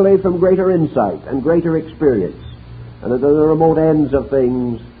continually from greater insight and greater experience, and that at the remote ends of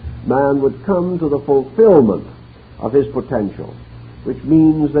things, man would come to the fulfillment of his potential, which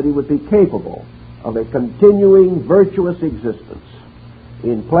means that he would be capable of a continuing virtuous existence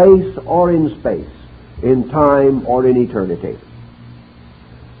in place or in space, in time or in eternity.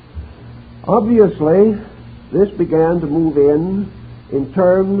 Obviously, this began to move in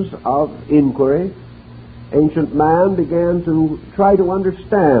terms of inquiry. Ancient man began to try to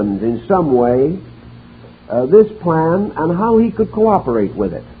understand in some way this plan and how he could cooperate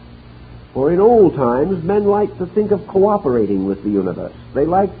with it. For in old times, men liked to think of cooperating with the universe. They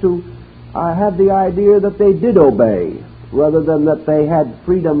liked to have the idea that they did obey, rather than that they had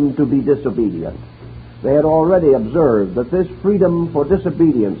freedom to be disobedient. They had already observed that this freedom for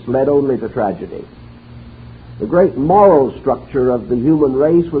disobedience led only to tragedy. The great moral structure of the human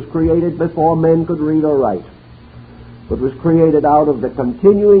race was created before men could read or write, but was created out of the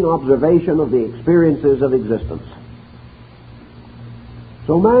continuing observation of the experiences of existence.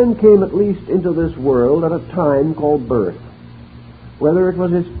 So man came at least into this world at a time called birth. Whether it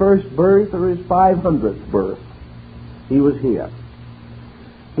was his first birth or his 500th birth, he was here.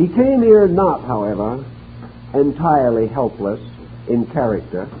 He came here not, however, entirely helpless in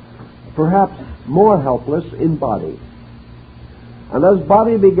character, perhaps more helpless in body. And as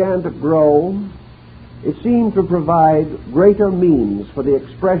body began to grow, it seemed to provide greater means for the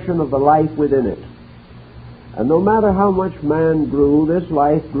expression of the life within it. And no matter how much man grew, this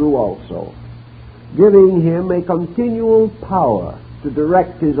life grew also, giving him a continual power to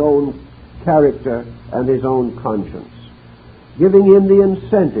direct his own character and his own conscience, giving him the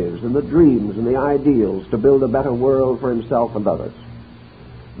incentives and the dreams and the ideals to build a better world for himself and others.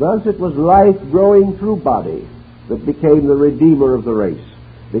 Thus it was life growing through body that became the redeemer of the race,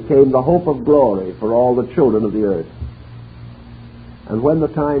 became the hope of glory for all the children of the earth. And when the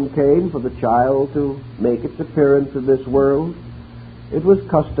time came for the child to make its appearance in this world, it was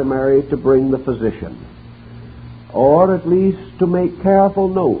customary to bring the physician, or at least to make careful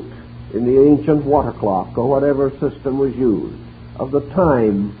note in the ancient water clock or whatever system was used of the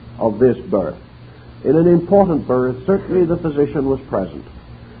time of this birth. In an important birth, certainly the physician was present,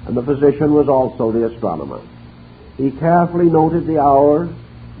 and the physician was also the astronomer. He carefully noted the hour,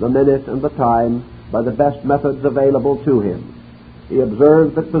 the minute, and the time by the best methods available to him. He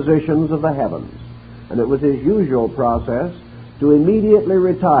observed the positions of the heavens, and it was his usual process to immediately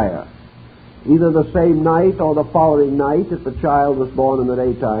retire, either the same night or the following night if the child was born in the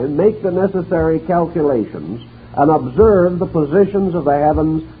daytime, make the necessary calculations, and observe the positions of the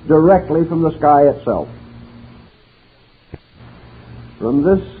heavens directly from the sky itself. From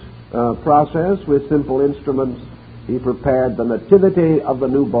this process, with simple instruments, he prepared the nativity of the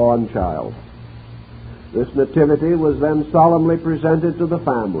newborn child. This nativity was then solemnly presented to the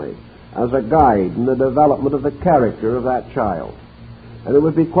family as a guide in the development of the character of that child. And it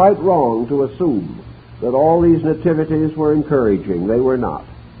would be quite wrong to assume that all these nativities were encouraging. They were not.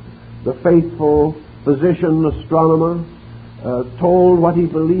 The faithful physician astronomer told what he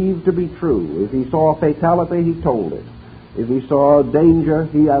believed to be true. If he saw fatality, he told it. If he saw danger,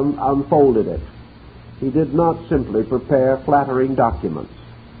 he unfolded it. He did not simply prepare flattering documents.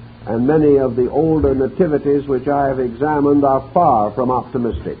 And many of the older nativities which I have examined are far from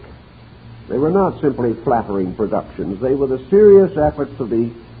optimistic. They were not simply flattering productions. They were the serious efforts of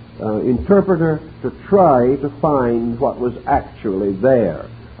the interpreter to try to find what was actually there,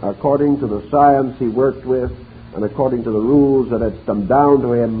 according to the science he worked with and according to the rules that had come down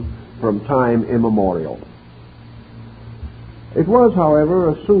to him from time immemorial. It was, however,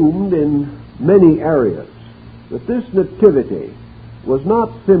 assumed in many areas that this nativity was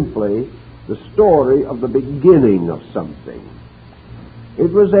not simply the story of the beginning of something.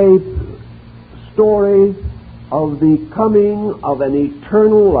 It was a story of the coming of an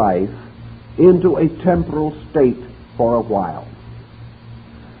eternal life into a temporal state for a while.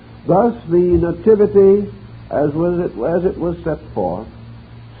 Thus, the nativity, as it was set forth,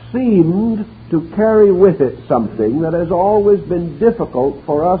 seemed to carry with it something that has always been difficult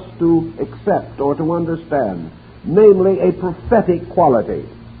for us to accept or to understand, namely a prophetic quality.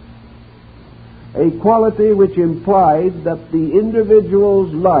 A quality which implied that the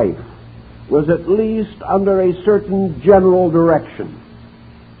individual's life was at least under a certain general direction.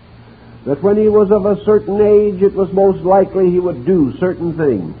 That when he was of a certain age, it was most likely he would do certain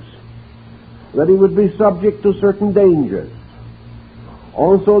things. That he would be subject to certain dangers.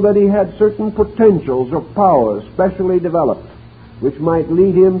 Also that he had certain potentials or powers specially developed, which might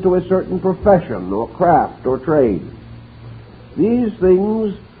lead him to a certain profession or craft or trade. These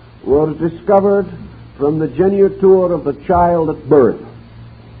things were discovered from the geniture of the child at birth.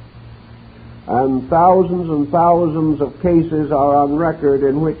 And thousands of cases are on record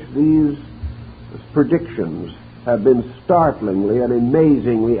in which these predictions have been startlingly and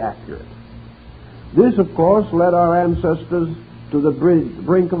amazingly accurate. This, of course, led our ancestors to the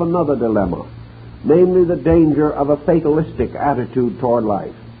brink of another dilemma, namely the danger of a fatalistic attitude toward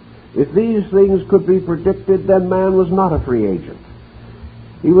life. If these things could be predicted, then man was not a free agent.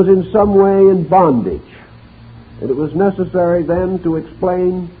 He was in some way in bondage, and it was necessary then to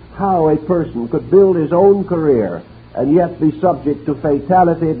explain how a person could build his own career and yet be subject to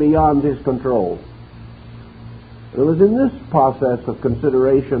fatality beyond his control. It was in this process of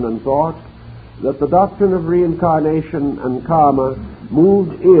consideration and thought that the doctrine of reincarnation and karma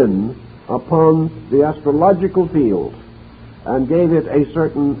moved in upon the astrological field and gave it a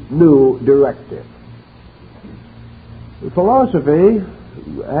certain new directive. Philosophy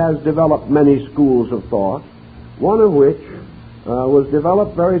has developed many schools of thought, one of which was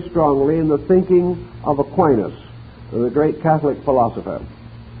developed very strongly in the thinking of Aquinas, the great Catholic philosopher.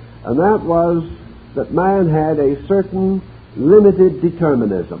 And that was that man had a certain limited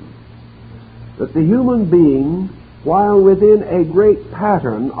determinism. That the human being, while within a great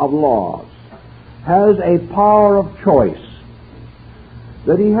pattern of laws, has a power of choice.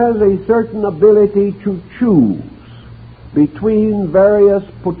 That he has a certain ability to choose between various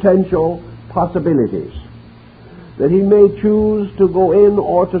potential possibilities. That he may choose to go in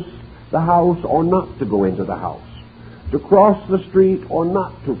or to the house or not to go into the house, to cross the street or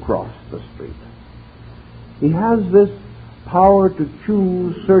not to cross the street. He has this power to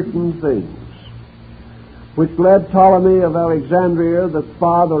choose certain things, which led Ptolemy of Alexandria, the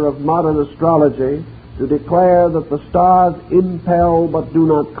father of modern astrology, to declare that the stars impel but do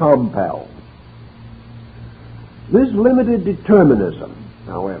not compel. This limited determinism,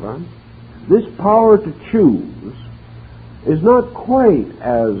 however, this power to choose, is not quite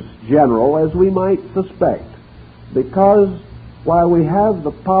as general as we might suspect, because while we have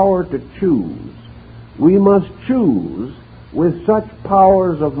the power to choose, we must choose with such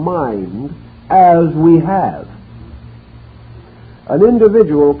powers of mind as we have. An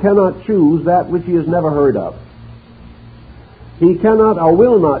individual cannot choose that which he has never heard of. He cannot or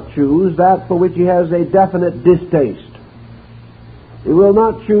will not choose that for which he has a definite distaste. He will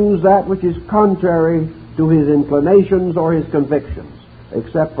not choose that which is contrary to his inclinations or his convictions,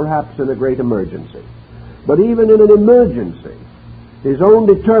 except perhaps in a great emergency. But even in an emergency, his own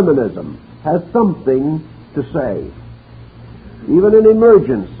determinism has something to say. Even in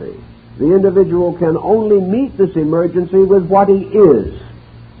emergency, the individual can only meet this emergency with what he is.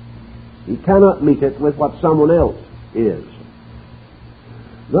 He cannot meet it with what someone else is.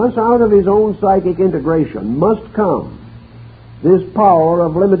 Thus, out of his own psychic integration must come this power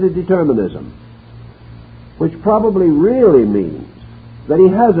of limited determinism, which probably really means that he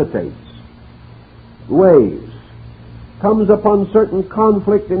hesitates, weighs, comes upon certain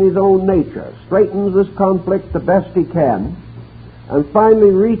conflict in his own nature, straightens this conflict the best he can, and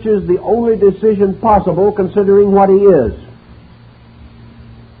finally reaches the only decision possible considering what he is.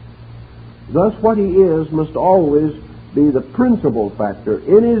 Thus, what he is must always be the principal factor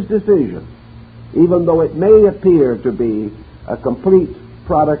in his decision, even though it may appear to be a complete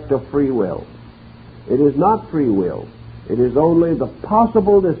product of free will. It is not free will. It is only the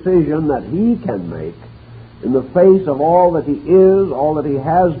possible decision that he can make in the face of all that he is, all that he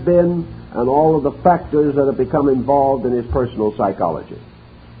has been, and all of the factors that have become involved in his personal psychology.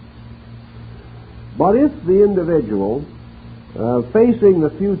 But if the individual facing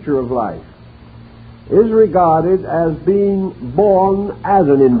the future of life is regarded as being born as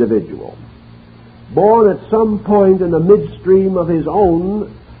an individual, born at some point in the midstream of his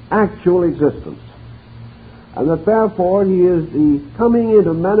own actual existence, and that therefore he is the coming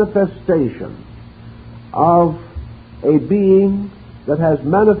into manifestation of a being that has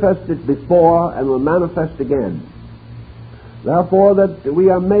manifested before and will manifest again. Therefore, that we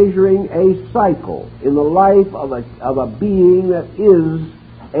are measuring a cycle in the life of a being that is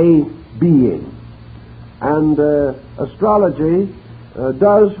a being. And astrology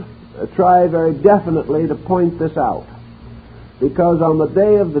does try very definitely to point this out, because on the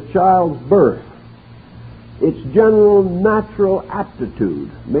day of the child's birth, its general natural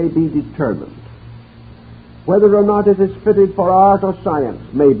aptitude may be determined. Whether or not it is fitted for art or science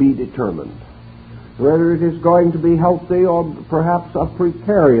may be determined. Whether it is going to be healthy or perhaps a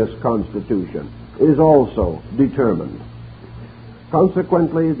precarious constitution is also determined.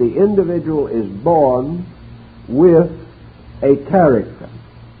 Consequently, the individual is born with a character,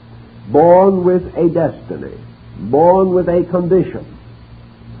 born with a destiny, born with a condition.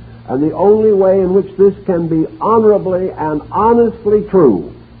 And the only way in which this can be honorably and honestly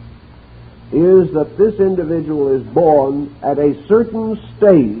true is that this individual is born at a certain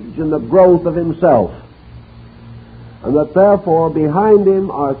stage in the growth of himself, and that therefore behind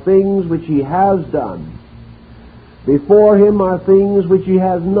him are things which he has done, before him are things which he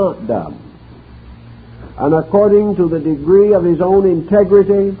has not done, and according to the degree of his own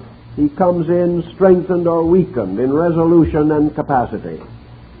integrity, he comes in strengthened or weakened in resolution and capacity.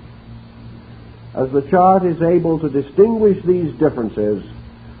 As the chart is able to distinguish these differences,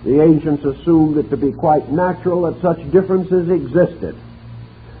 the ancients assumed it to be quite natural that such differences existed,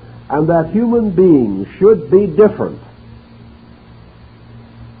 and that human beings should be different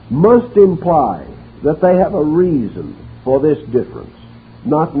must imply that they have a reason for this difference,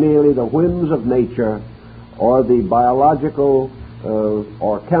 not merely the whims of nature or the biological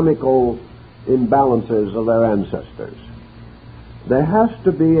or chemical imbalances of their ancestors. There has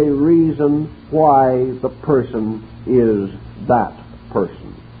to be a reason why the person is that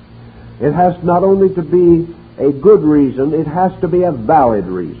person. It has not only to be a good reason, it has to be a valid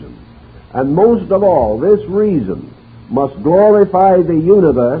reason. And most of all, this reason must glorify the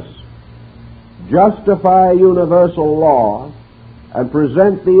universe, justify universal law, and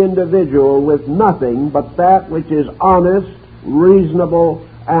present the individual with nothing but that which is honest, reasonable,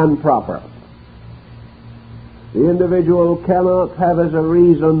 and proper. The individual cannot have as a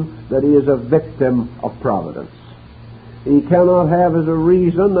reason that he is a victim of providence. He cannot have as a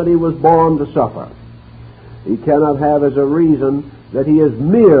reason that he was born to suffer. He cannot have as a reason that he is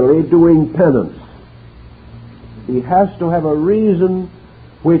merely doing penance. He has to have a reason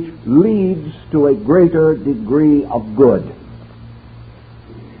which leads to a greater degree of good.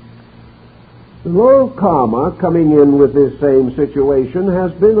 The law of karma, coming in with this same situation,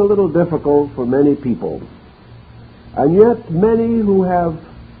 has been a little difficult for many people. And yet many who have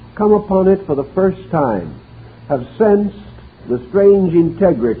come upon it for the first time have sensed the strange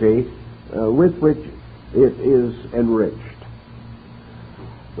integrity with which it is enriched.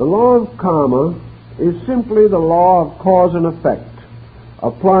 The law of karma is simply the law of cause and effect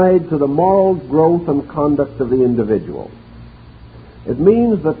applied to the moral growth and conduct of the individual. It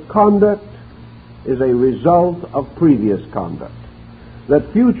means that conduct is a result of previous conduct,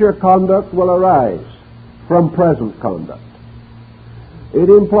 that future conduct will arise from present conduct. It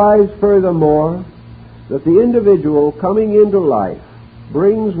implies furthermore that the individual coming into life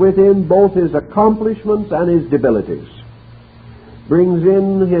brings within both his accomplishments and his debilities, brings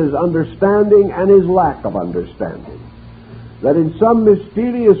in his understanding and his lack of understanding, that in some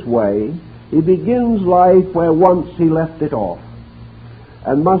mysterious way he begins life where once he left it off,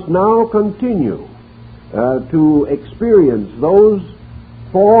 and must now continue to experience those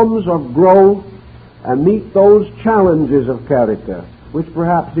forms of growth and meet those challenges of character which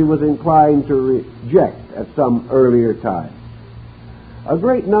perhaps he was inclined to reject at some earlier time. A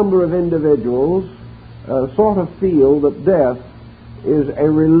great number of individuals sort of feel that death is a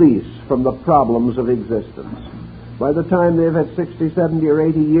release from the problems of existence. By the time they've had 60, 70, or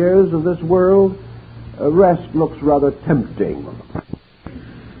 80 years of this world, rest looks rather tempting.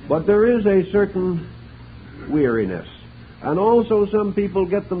 But there is a certain weariness. And also some people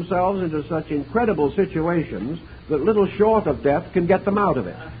get themselves into such incredible situations that little short of death can get them out of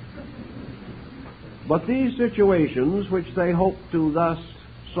it. But these situations, which they hope to thus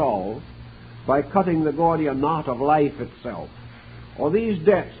solve, by cutting the Gordian knot of life itself, or these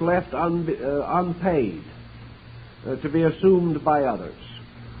debts left unpaid to be assumed by others,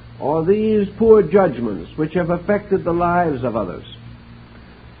 or these poor judgments which have affected the lives of others.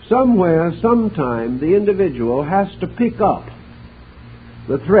 Somewhere, sometime, the individual has to pick up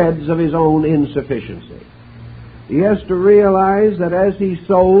the threads of his own insufficiency. He has to realize that as he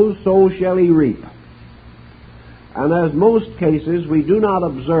sows, so shall he reap. And as most cases, we do not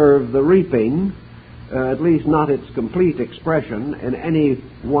observe the reaping, at least not its complete expression, in any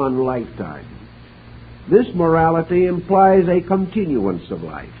one lifetime. This morality implies a continuance of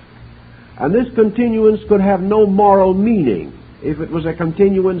life. And this continuance could have no moral meaning if it was a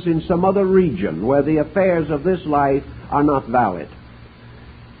continuance in some other region where the affairs of this life are not valid.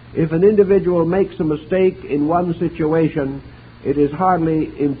 If an individual makes a mistake in one situation, it is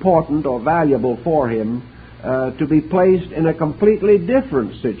hardly important or valuable for him to be placed in a completely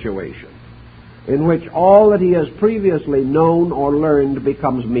different situation in which all that he has previously known or learned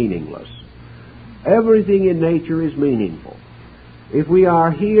becomes meaningless. Everything in nature is meaningful. If we are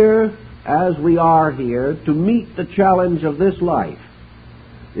here as we are here to meet the challenge of this life,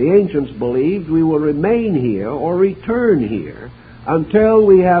 the ancients believed we will remain here or return here until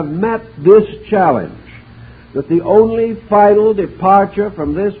we have met this challenge, that the only final departure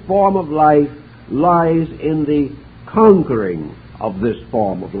from this form of life lies in the conquering of this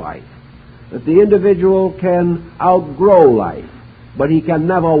form of life. That the individual can outgrow life, but he can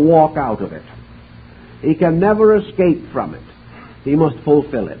never walk out of it. He can never escape from it. He must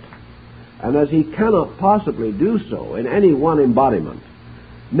fulfill it. And as he cannot possibly do so in any one embodiment,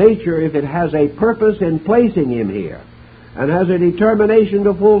 nature, if it has a purpose in placing him here, and has a determination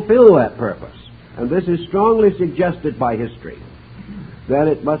to fulfill that purpose, and this is strongly suggested by history, that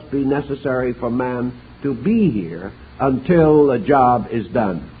it must be necessary for man to be here until the job is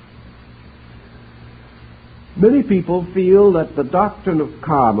done. Many people feel that the doctrine of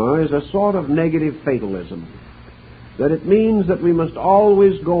karma is a sort of negative fatalism, that it means that we must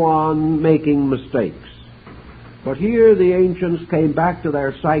always go on making mistakes. But here the ancients came back to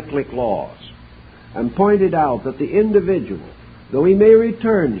their cyclic laws and pointed out that the individual, though he may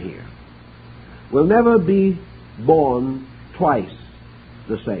return here, will never be born twice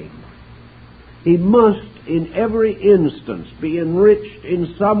the same. He must in every instance be enriched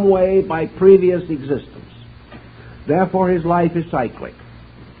in some way by previous existence. Therefore his life is cyclic.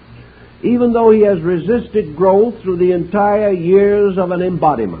 Even though he has resisted growth through the entire years of an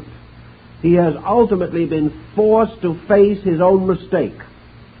embodiment, he has ultimately been forced to face his own mistake.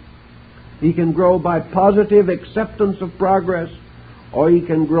 He can grow by positive acceptance of progress, or he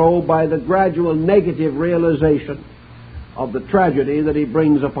can grow by the gradual negative realization of the tragedy that he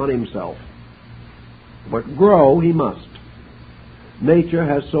brings upon himself. But grow he must. Nature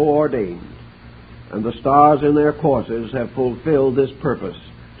has so ordained, and the stars in their courses have fulfilled this purpose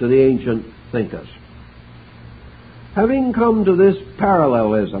to the ancient thinkers. Having come to this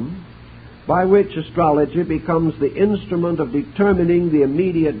parallelism, by which astrology becomes the instrument of determining the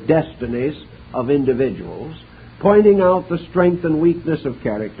immediate destinies of individuals, pointing out the strength and weakness of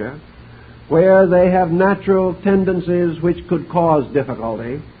character, where they have natural tendencies which could cause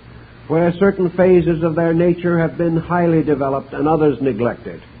difficulty, where certain phases of their nature have been highly developed and others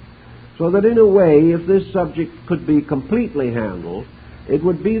neglected. So that in a way, if this subject could be completely handled, it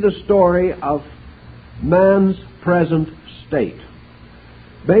would be the story of man's present state,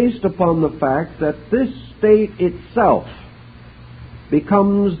 based upon the fact that this state itself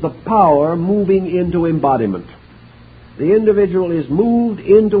becomes the power moving into embodiment. The individual is moved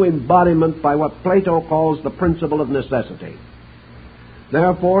into embodiment by what Plato calls the principle of necessity.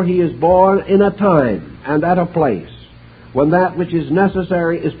 Therefore, he is born in a time and at a place when that which is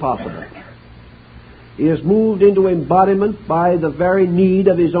necessary is possible. He is moved into embodiment by the very need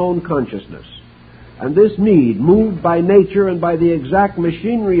of his own consciousness. And this need, moved by nature and by the exact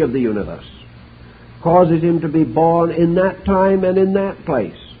machinery of the universe, causes him to be born in that time and in that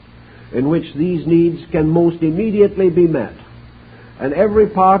place in which these needs can most immediately be met. And every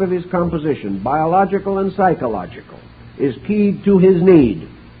part of his composition, biological and psychological, is keyed to his need.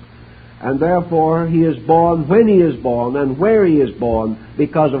 And therefore he is born when he is born and where he is born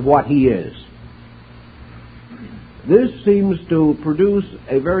because of what he is. This seems to produce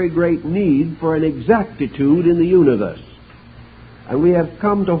a very great need for an exactitude in the universe. And we have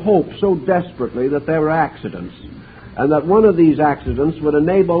come to hope so desperately that there are accidents, and that one of these accidents would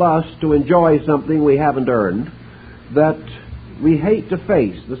enable us to enjoy something we haven't earned, that we hate to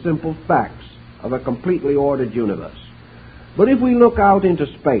face the simple facts of a completely ordered universe. But if we look out into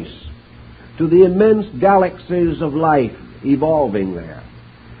space, to the immense galaxies of life evolving there,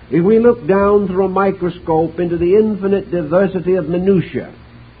 if we look down through a microscope into the infinite diversity of minutiae,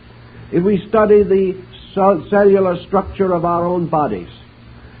 if we study the cellular structure of our own bodies,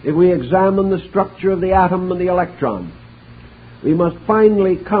 if we examine the structure of the atom and the electron, we must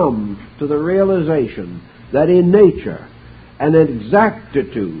finally come to the realization that in nature an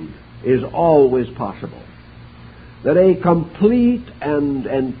exactitude is always possible, that a complete and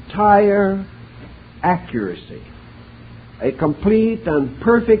entire accuracy, a complete and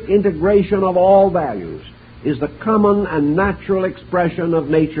perfect integration of all values is the common and natural expression of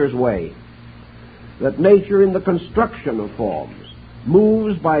nature's way, that nature in the construction of forms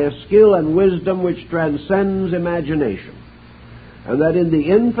moves by a skill and wisdom which transcends imagination, and that in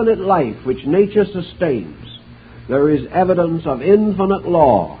the infinite life which nature sustains there is evidence of infinite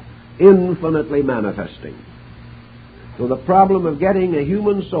law infinitely manifesting. So the problem of getting a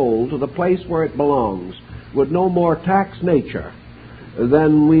human soul to the place where it belongs would no more tax nature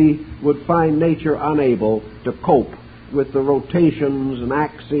than we would find nature unable to cope with the rotations and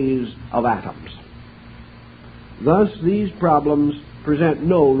axes of atoms. Thus, these problems present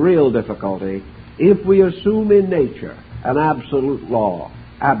no real difficulty if we assume in nature an absolute law,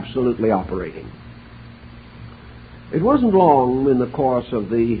 absolutely operating. It wasn't long in the course of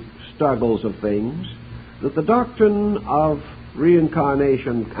the struggles of things that the doctrine of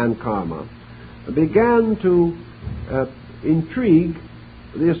reincarnation and karma began to intrigue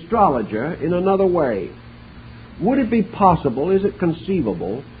the astrologer in another way. Would it be possible, is it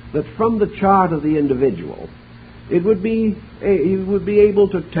conceivable, that from the chart of the individual he would be able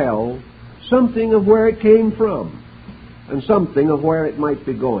to tell something of where it came from and something of where it might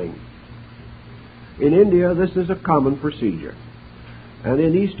be going? In India, this is a common procedure, and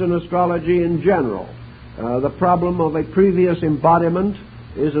in Eastern astrology in general, the problem of a previous embodiment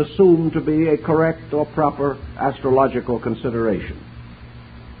is assumed to be a correct or proper astrological consideration.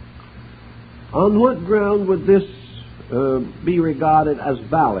 On what ground would this be regarded as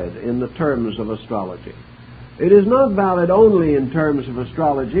valid in the terms of astrology? It is not valid only in terms of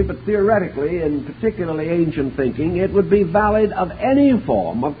astrology, but theoretically, in particularly ancient thinking, it would be valid of any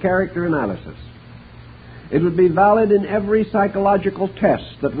form of character analysis. It would be valid in every psychological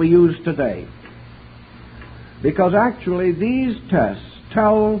test that we use today. Because actually these tests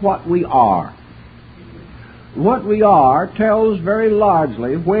tell what we are. What we are tells very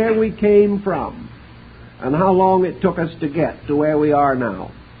largely where we came from and how long it took us to get to where we are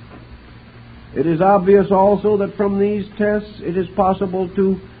now. It is obvious also that from these tests it is possible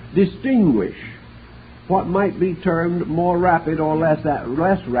to distinguish what might be termed more rapid or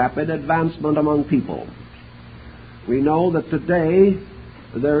less rapid advancement among people. We know that today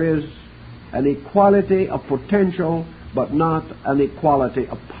there is an equality of potential, but not an equality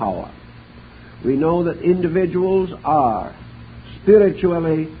of power. We know that individuals are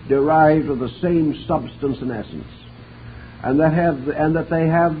spiritually derived of the same substance and essence, and that they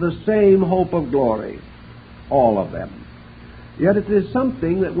have the same hope of glory, all of them. Yet it is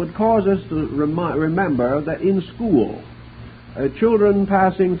something that would cause us to remember that in school, children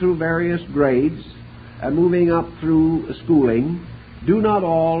passing through various grades and moving up through schooling do not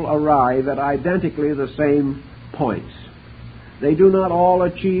all arrive at identically the same points. They do not all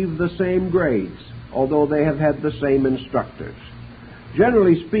achieve the same grades, although they have had the same instructors.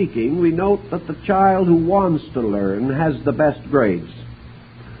 Generally speaking, we note that the child who wants to learn has the best grades.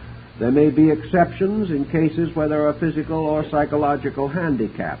 There may be exceptions in cases where there are physical or psychological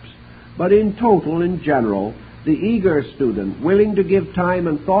handicaps, but in total, in general, the eager student, willing to give time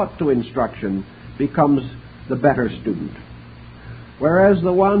and thought to instruction, becomes the better student. Whereas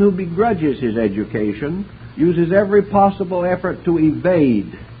the one who begrudges his education uses every possible effort to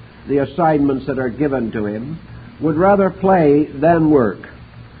evade the assignments that are given to him, would rather play than work.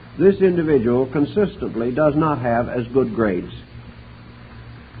 This individual consistently does not have as good grades.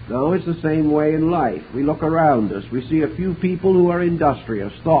 Now, it's the same way in life. We look around us. We see a few people who are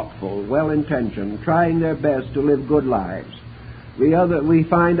industrious, thoughtful, well-intentioned, trying their best to live good lives. We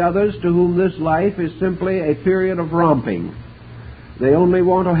find others to whom this life is simply a period of romping. They only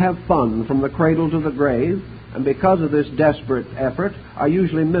want to have fun from the cradle to the grave, and because of this desperate effort, are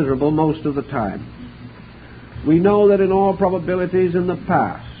usually miserable most of the time. We know that in all probabilities in the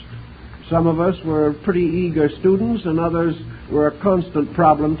past, some of us were pretty eager students, and others were a constant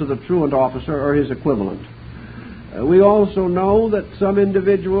problem to the truant officer or his equivalent. We also know that some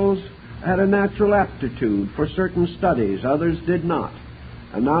individuals had a natural aptitude for certain studies, others did not.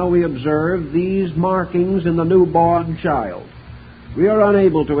 And now we observe these markings in the newborn child. We are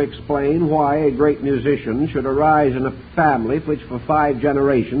unable to explain why a great musician should arise in a family which for 5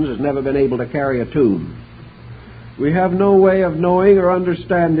 generations has never been able to carry a tune. We have no way of knowing or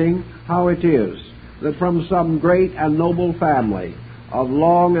understanding how it is that from some great and noble family of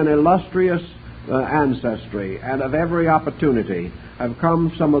long and illustrious ancestry and of every opportunity have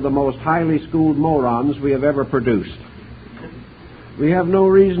come some of the most highly schooled morons we have ever produced. We have no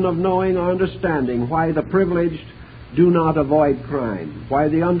reason of knowing or understanding why the privileged do not avoid crime, why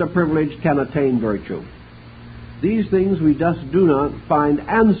the underprivileged can attain virtue. These things we just do not find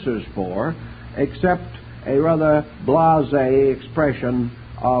answers for, except a rather blasé expression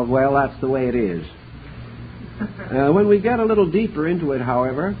of, well, that's the way it is. When we get a little deeper into it,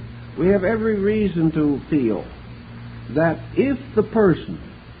 however, we have every reason to feel that if the person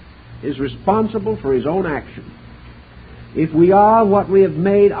is responsible for his own action, if we are what we have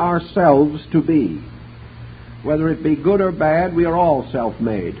made ourselves to be, whether it be good or bad, we are all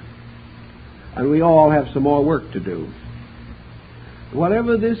self-made, and we all have some more work to do.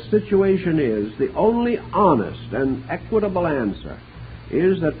 Whatever this situation is, the only honest and equitable answer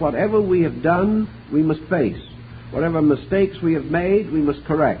is that whatever we have done, we must face. Whatever mistakes we have made, we must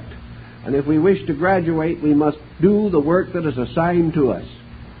correct. And if we wish to graduate, we must do the work that is assigned to us.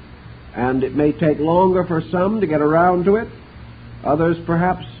 And it may take longer for some to get around to it. Others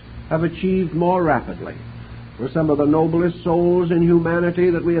perhaps have achieved more rapidly. For some of the noblest souls in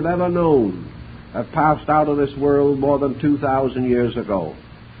humanity that we have ever known have passed out of this world more than 2,000 years ago.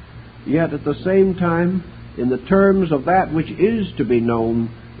 Yet at the same time, in the terms of that which is to be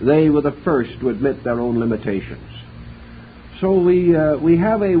known, they were the first to admit their own limitations. So we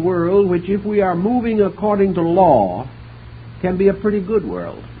have a world which, if we are moving according to law, can be a pretty good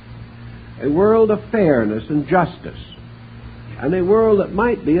world. A world of fairness and justice, and a world that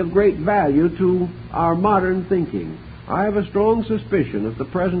might be of great value to our modern thinking. I have a strong suspicion that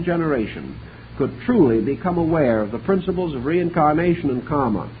the present generation could truly become aware of the principles of reincarnation and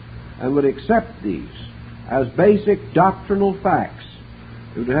karma, and would accept these as basic doctrinal facts.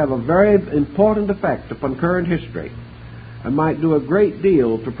 It would have a very important effect upon current history, and might do a great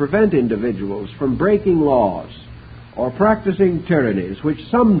deal to prevent individuals from breaking laws or practicing tyrannies which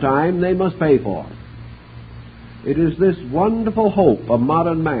sometime they must pay for. It is this wonderful hope of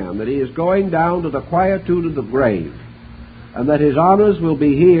modern man that he is going down to the quietude of the grave, and that his honors will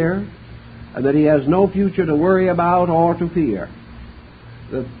be here, and that he has no future to worry about or to fear,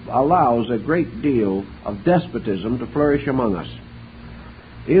 that allows a great deal of despotism to flourish among us.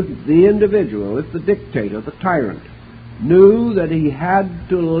 If the individual, if the dictator, the tyrant, knew that he had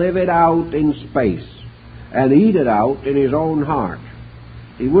to live it out in space and eat it out in his own heart,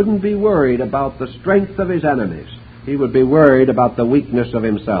 he wouldn't be worried about the strength of his enemies. He would be worried about the weakness of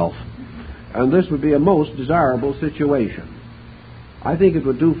himself. And this would be a most desirable situation. I think it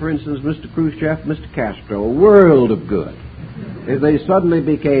would do, for instance, Mr. Khrushchev, Mr. Castro, a world of good if they suddenly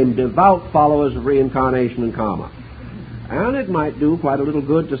became devout followers of reincarnation and karma. And it might do quite a little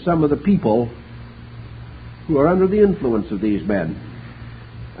good to some of the people who are under the influence of these men.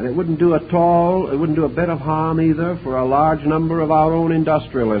 And it wouldn't do a bit of harm either for a large number of our own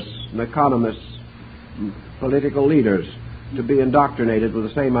industrialists and economists and political leaders to be indoctrinated with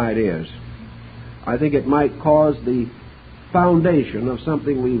the same ideas. I think it might cause the foundation of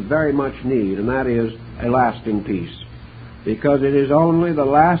something we very much need, and that is a lasting peace. Because it is only the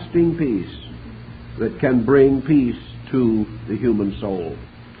lasting peace that can bring peace to the human soul.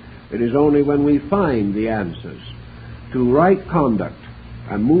 It is only when we find the answers to right conduct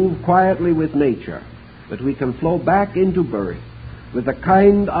and move quietly with nature that we can flow back into birth with a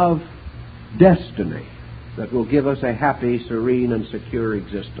kind of destiny that will give us a happy, serene, and secure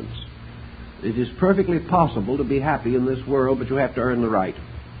existence. It is perfectly possible to be happy in this world, but you have to earn the right.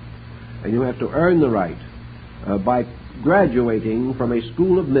 And you have to earn the right by graduating from a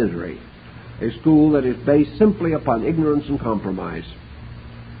school of misery, a school that is based simply upon ignorance and compromise.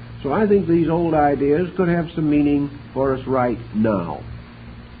 So I think these old ideas could have some meaning for us right now.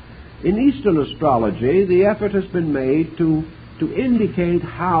 In Eastern astrology, the effort has been made to indicate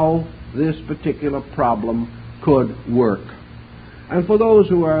how this particular problem could work. And for those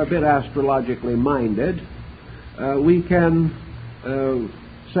who are a bit astrologically minded, we can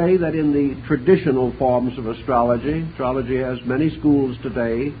say that in the traditional forms of astrology has many schools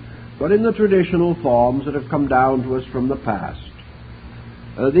today, but in the traditional forms that have come down to us from the past,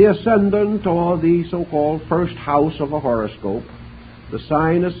 the ascendant, or the so-called first house of a horoscope, the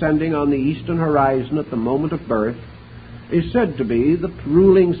sign ascending on the eastern horizon at the moment of birth, is said to be the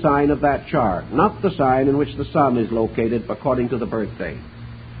ruling sign of that chart, not the sign in which the sun is located according to the birthday.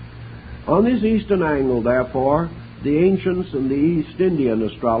 On this eastern angle, therefore, the ancients and the East Indian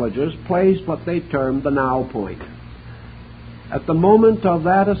astrologers placed what they termed the now point. At the moment of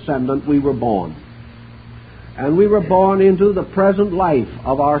that ascendant, we were born. And we were born into the present life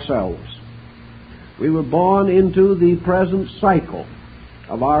of ourselves. We were born into the present cycle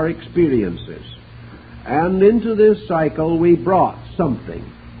of our experiences. And into this cycle we brought something.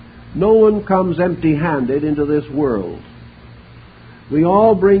 No one comes empty-handed into this world. We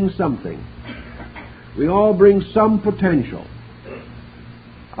all bring something. We all bring some potential.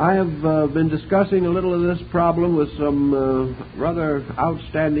 I have been discussing a little of this problem with some rather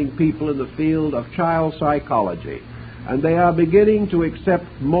outstanding people in the field of child psychology, and they are beginning to accept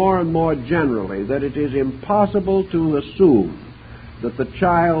more and more generally that it is impossible to assume that the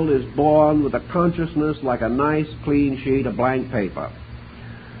child is born with a consciousness like a nice, clean sheet of blank paper.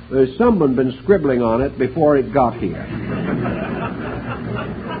 There's someone been scribbling on it before it got here.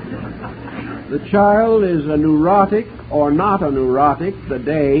 The child is a neurotic or not a neurotic the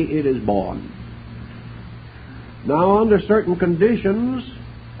day it is born. Now, under certain conditions,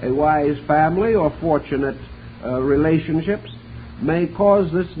 a wise family or fortunate relationships may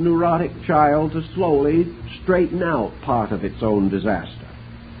cause this neurotic child to slowly straighten out part of its own disaster.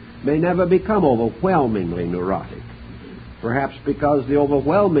 May never become overwhelmingly neurotic, perhaps because the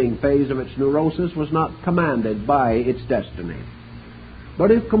overwhelming phase of its neurosis was not commanded by its destiny. But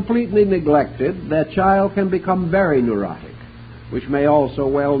if completely neglected, that child can become very neurotic, which may also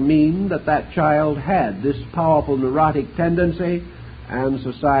well mean that that child had this powerful neurotic tendency, and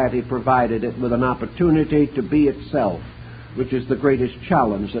society provided it with an opportunity to be itself, which is the greatest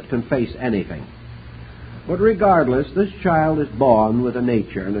challenge that can face anything. But regardless, this child is born with a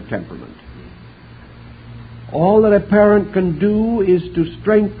nature and a temperament. All that a parent can do is to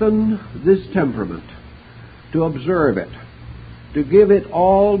strengthen this temperament, to observe it, to give it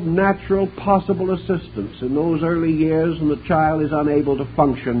all natural possible assistance in those early years when the child is unable to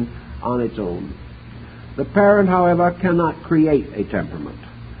function on its own. The parent, however, cannot create a temperament,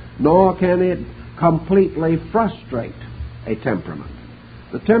 nor can it completely frustrate a temperament.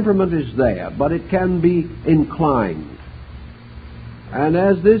 The temperament is there, but it can be inclined. And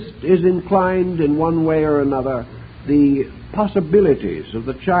as this is inclined in one way or another, the possibilities of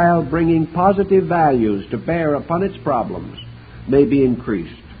the child bringing positive values to bear upon its problems may be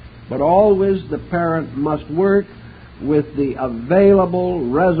increased. But always the parent must work with the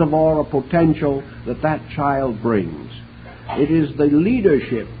available reservoir of potential that that child brings. It is the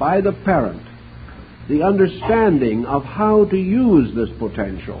leadership by the parent, the understanding of how to use this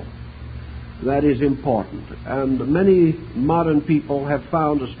potential, that is important. And many modern people have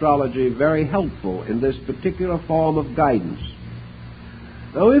found astrology very helpful in this particular form of guidance.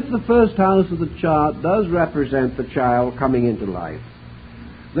 Though if the first house of the chart does represent the child coming into life,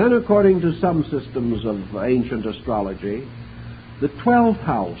 then according to some systems of ancient astrology, the 12th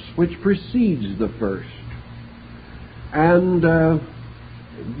house, which precedes the first, and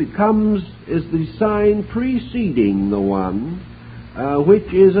is the sign preceding the one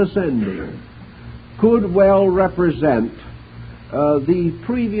which is ascending, could well represent the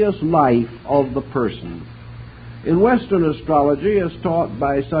previous life of the person. In Western astrology, as taught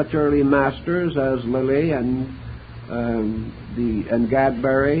by such early masters as Lilly and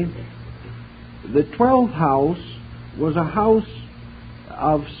Gadbury, the 12th house was a house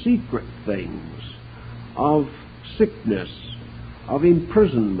of secret things, of sickness, of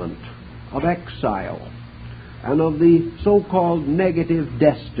imprisonment, of exile, and of the so-called negative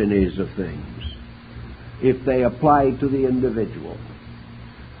destinies of things, if they applied to the individual.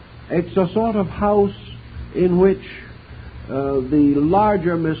 It's a sort of house in which the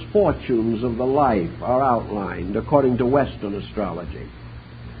larger misfortunes of the life are outlined according to Western astrology.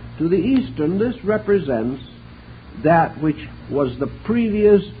 To the Eastern, this represents that which was the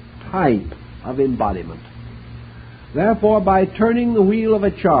previous type of embodiment. Therefore, by turning the wheel of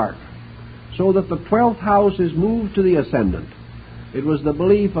a chart so that the 12th house is moved to the ascendant, it was the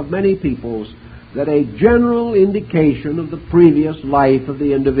belief of many peoples that a general indication of the previous life of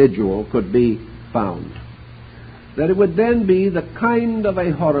the individual could be found. That it would then be the kind of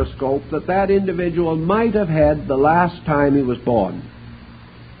a horoscope that that individual might have had the last time he was born.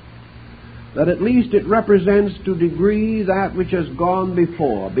 That at least it represents to a degree that which has gone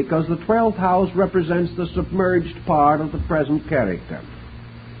before, because the 12th house represents the submerged part of the present character.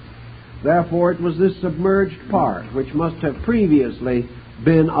 Therefore, it was this submerged part which must have previously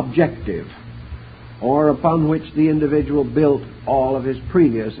been objective, or upon which the individual built all of his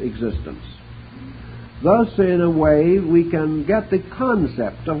previous existence. Thus, in a way, we can get the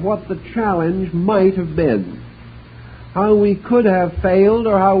concept of what the challenge might have been, how we could have failed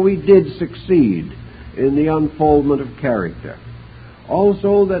or how we did succeed in the unfoldment of character.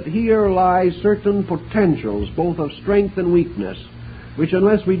 Also, that here lie certain potentials, both of strength and weakness, which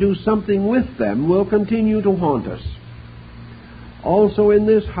unless we do something with them will continue to haunt us. Also in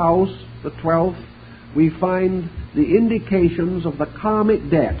this house, the 12th, we find the indications of the karmic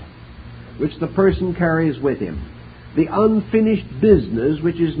debt which the person carries with him, the unfinished business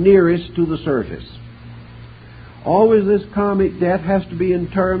which is nearest to the surface. Always this karmic debt has to be in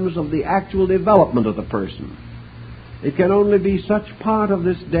terms of the actual development of the person. It can only be such part of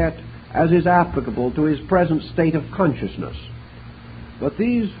this debt as is applicable to his present state of consciousness. But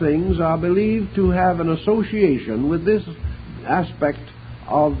these things are believed to have an association with this aspect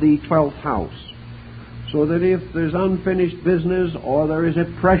of the 12th house, so that if there's unfinished business or there is a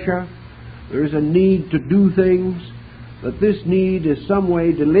pressure, there is a need to do things, that this need is some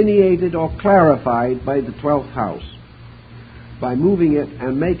way delineated or clarified by the 12th house, by moving it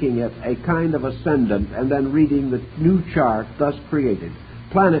and making it a kind of ascendant and then reading the new chart thus created,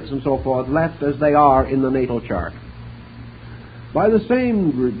 planets and so forth left as they are in the natal chart. By the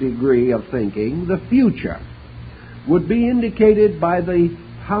same degree of thinking, the future would be indicated by the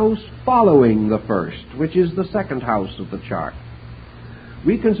house following the first, which is the second house of the chart.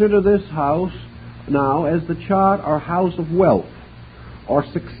 We consider this house now as the chart or house of wealth or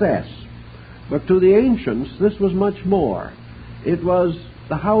success. But to the ancients, this was much more. It was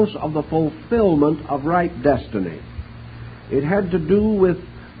the house of the fulfillment of right destiny. It had to do with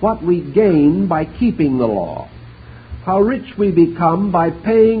what we gain by keeping the law, how rich we become by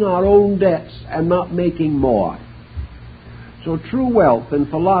paying our own debts and not making more. So true wealth in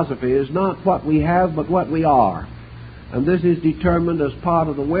philosophy is not what we have, but what we are. And this is determined as part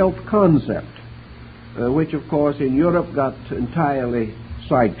of the wealth concept, which, of course, in Europe got entirely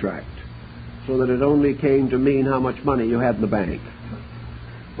sidetracked, so that it only came to mean how much money you had in the bank.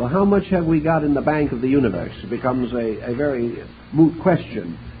 Well, how much have we got in the bank of the universe? It becomes a very moot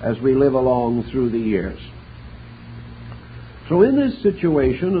question as we live along through the years. So in this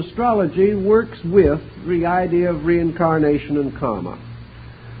situation, astrology works with the idea of reincarnation and karma.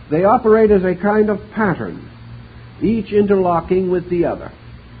 They operate as a kind of pattern, each interlocking with the other.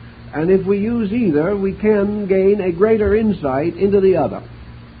 And if we use either, we can gain a greater insight into the other,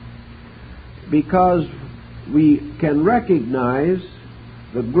 because we can recognize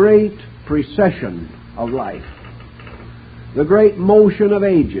the great precession of life, the great motion of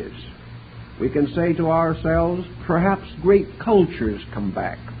ages. We can say to ourselves, perhaps great cultures come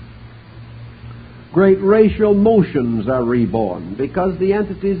back. Great racial motions are reborn because the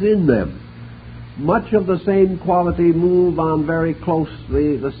entities in them, much of the same quality, move on very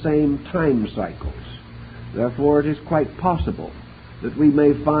closely the same time cycles. Therefore, it is quite possible that we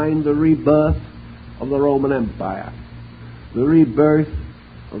may find the rebirth of the Roman Empire, the rebirth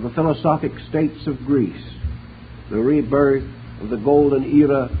of the philosophic states of Greece, the rebirth of the golden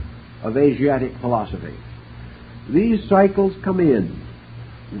era of Asiatic philosophy. These cycles come in.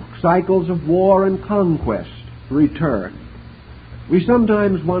 Cycles of war and conquest return. We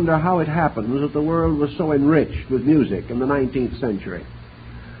sometimes wonder how it happens that the world was so enriched with music in the 19th century,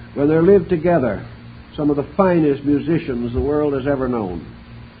 when there lived together some of the finest musicians the world has ever known,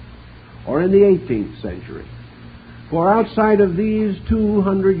 or in the 18th century. For outside of these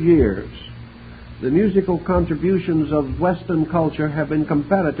 200 years, the musical contributions of Western culture have been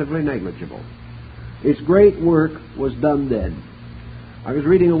comparatively negligible. Its great work was done then. I was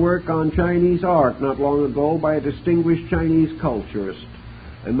reading a work on Chinese art not long ago by a distinguished Chinese culturist,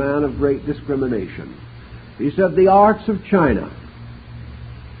 a man of great discrimination. He said the arts of China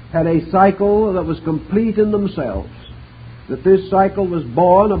had a cycle that was complete in themselves, that this cycle was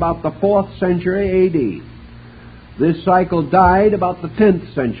born about the 4th century A.D. This cycle died about the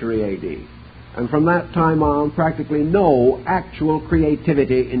 10th century A.D. And from that time on, practically no actual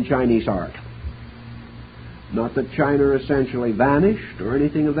creativity in Chinese art. Not that China essentially vanished or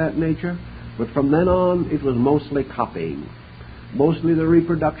anything of that nature, but from then on it was mostly copying, mostly the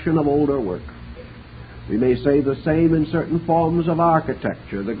reproduction of older work. We may say the same in certain forms of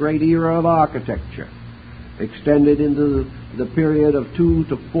architecture. The great era of architecture extended into the period of 2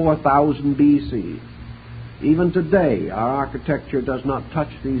 to 4,000 B.C. Even today, our architecture does not touch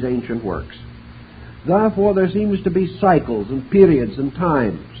these ancient works. Therefore, there seems to be cycles and periods and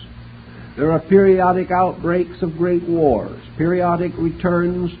times. There are periodic outbreaks of great wars, periodic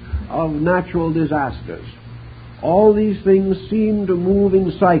returns of natural disasters. All these things seem to move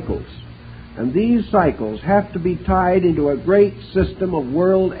in cycles, and these cycles have to be tied into a great system of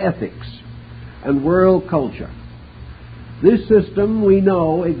world ethics and world culture. This system, we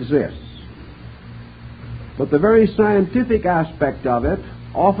know, exists. But the very scientific aspect of it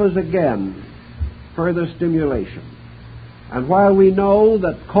offers again further stimulation. And while we know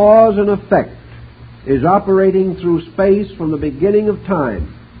that cause and effect is operating through space from the beginning of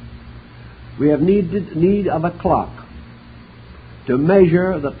time. We have need of a clock to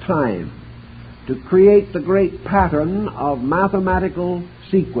measure the time, to create the great pattern of mathematical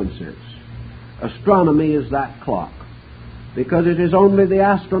sequences. Astronomy is that clock, because it is only the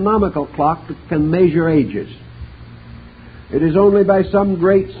astronomical clock that can measure ages. It is only by some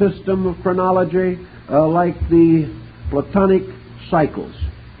great system of chronology, like the Platonic cycles,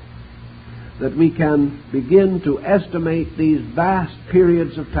 that we can begin to estimate these vast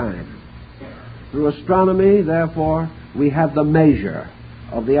periods of time. Through astronomy, therefore, we have the measure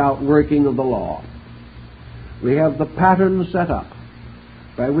of the outworking of the law. We have the pattern set up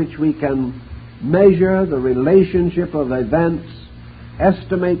by which we can measure the relationship of events,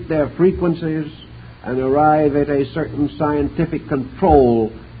 estimate their frequencies, and arrive at a certain scientific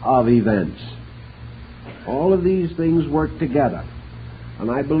control of events. All of these things work together,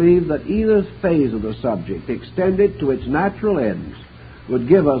 and I believe that either phase of the subject, extended to its natural ends, would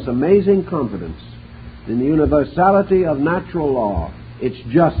give us amazing confidence in the universality of natural law, its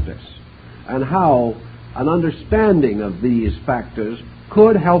justice, and how an understanding of these factors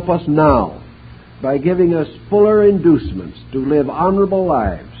could help us now by giving us fuller inducements to live honorable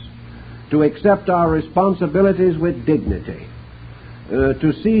lives, to accept our responsibilities with dignity,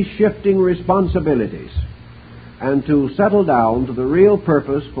 to see shifting responsibilities, and to settle down to the real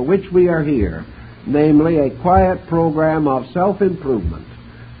purpose for which we are here, namely a quiet program of self-improvement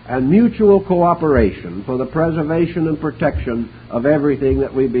and mutual cooperation for the preservation and protection of everything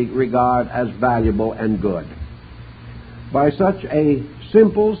that we regard as valuable and good. By such a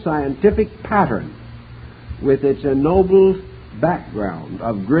simple scientific pattern, with its ennobled background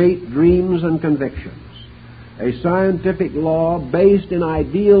of great dreams and convictions, a scientific law based in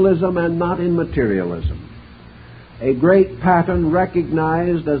idealism and not in materialism, a great pattern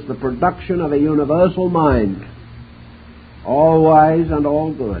recognized as the production of a universal mind, all wise and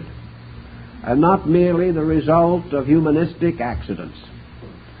all good, and not merely the result of humanistic accidents.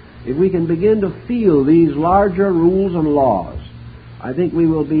 If we can begin to feel these larger rules and laws, I think we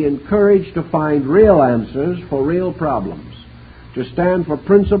will be encouraged to find real answers for real problems, to stand for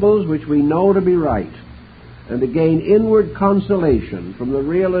principles which we know to be right, and to gain inward consolation from the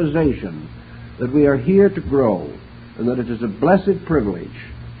realization that we are here to grow, and that it is a blessed privilege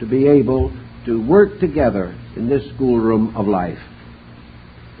to be able to work together in this schoolroom of life.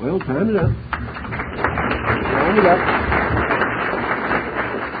 Well, time is up. Time is up.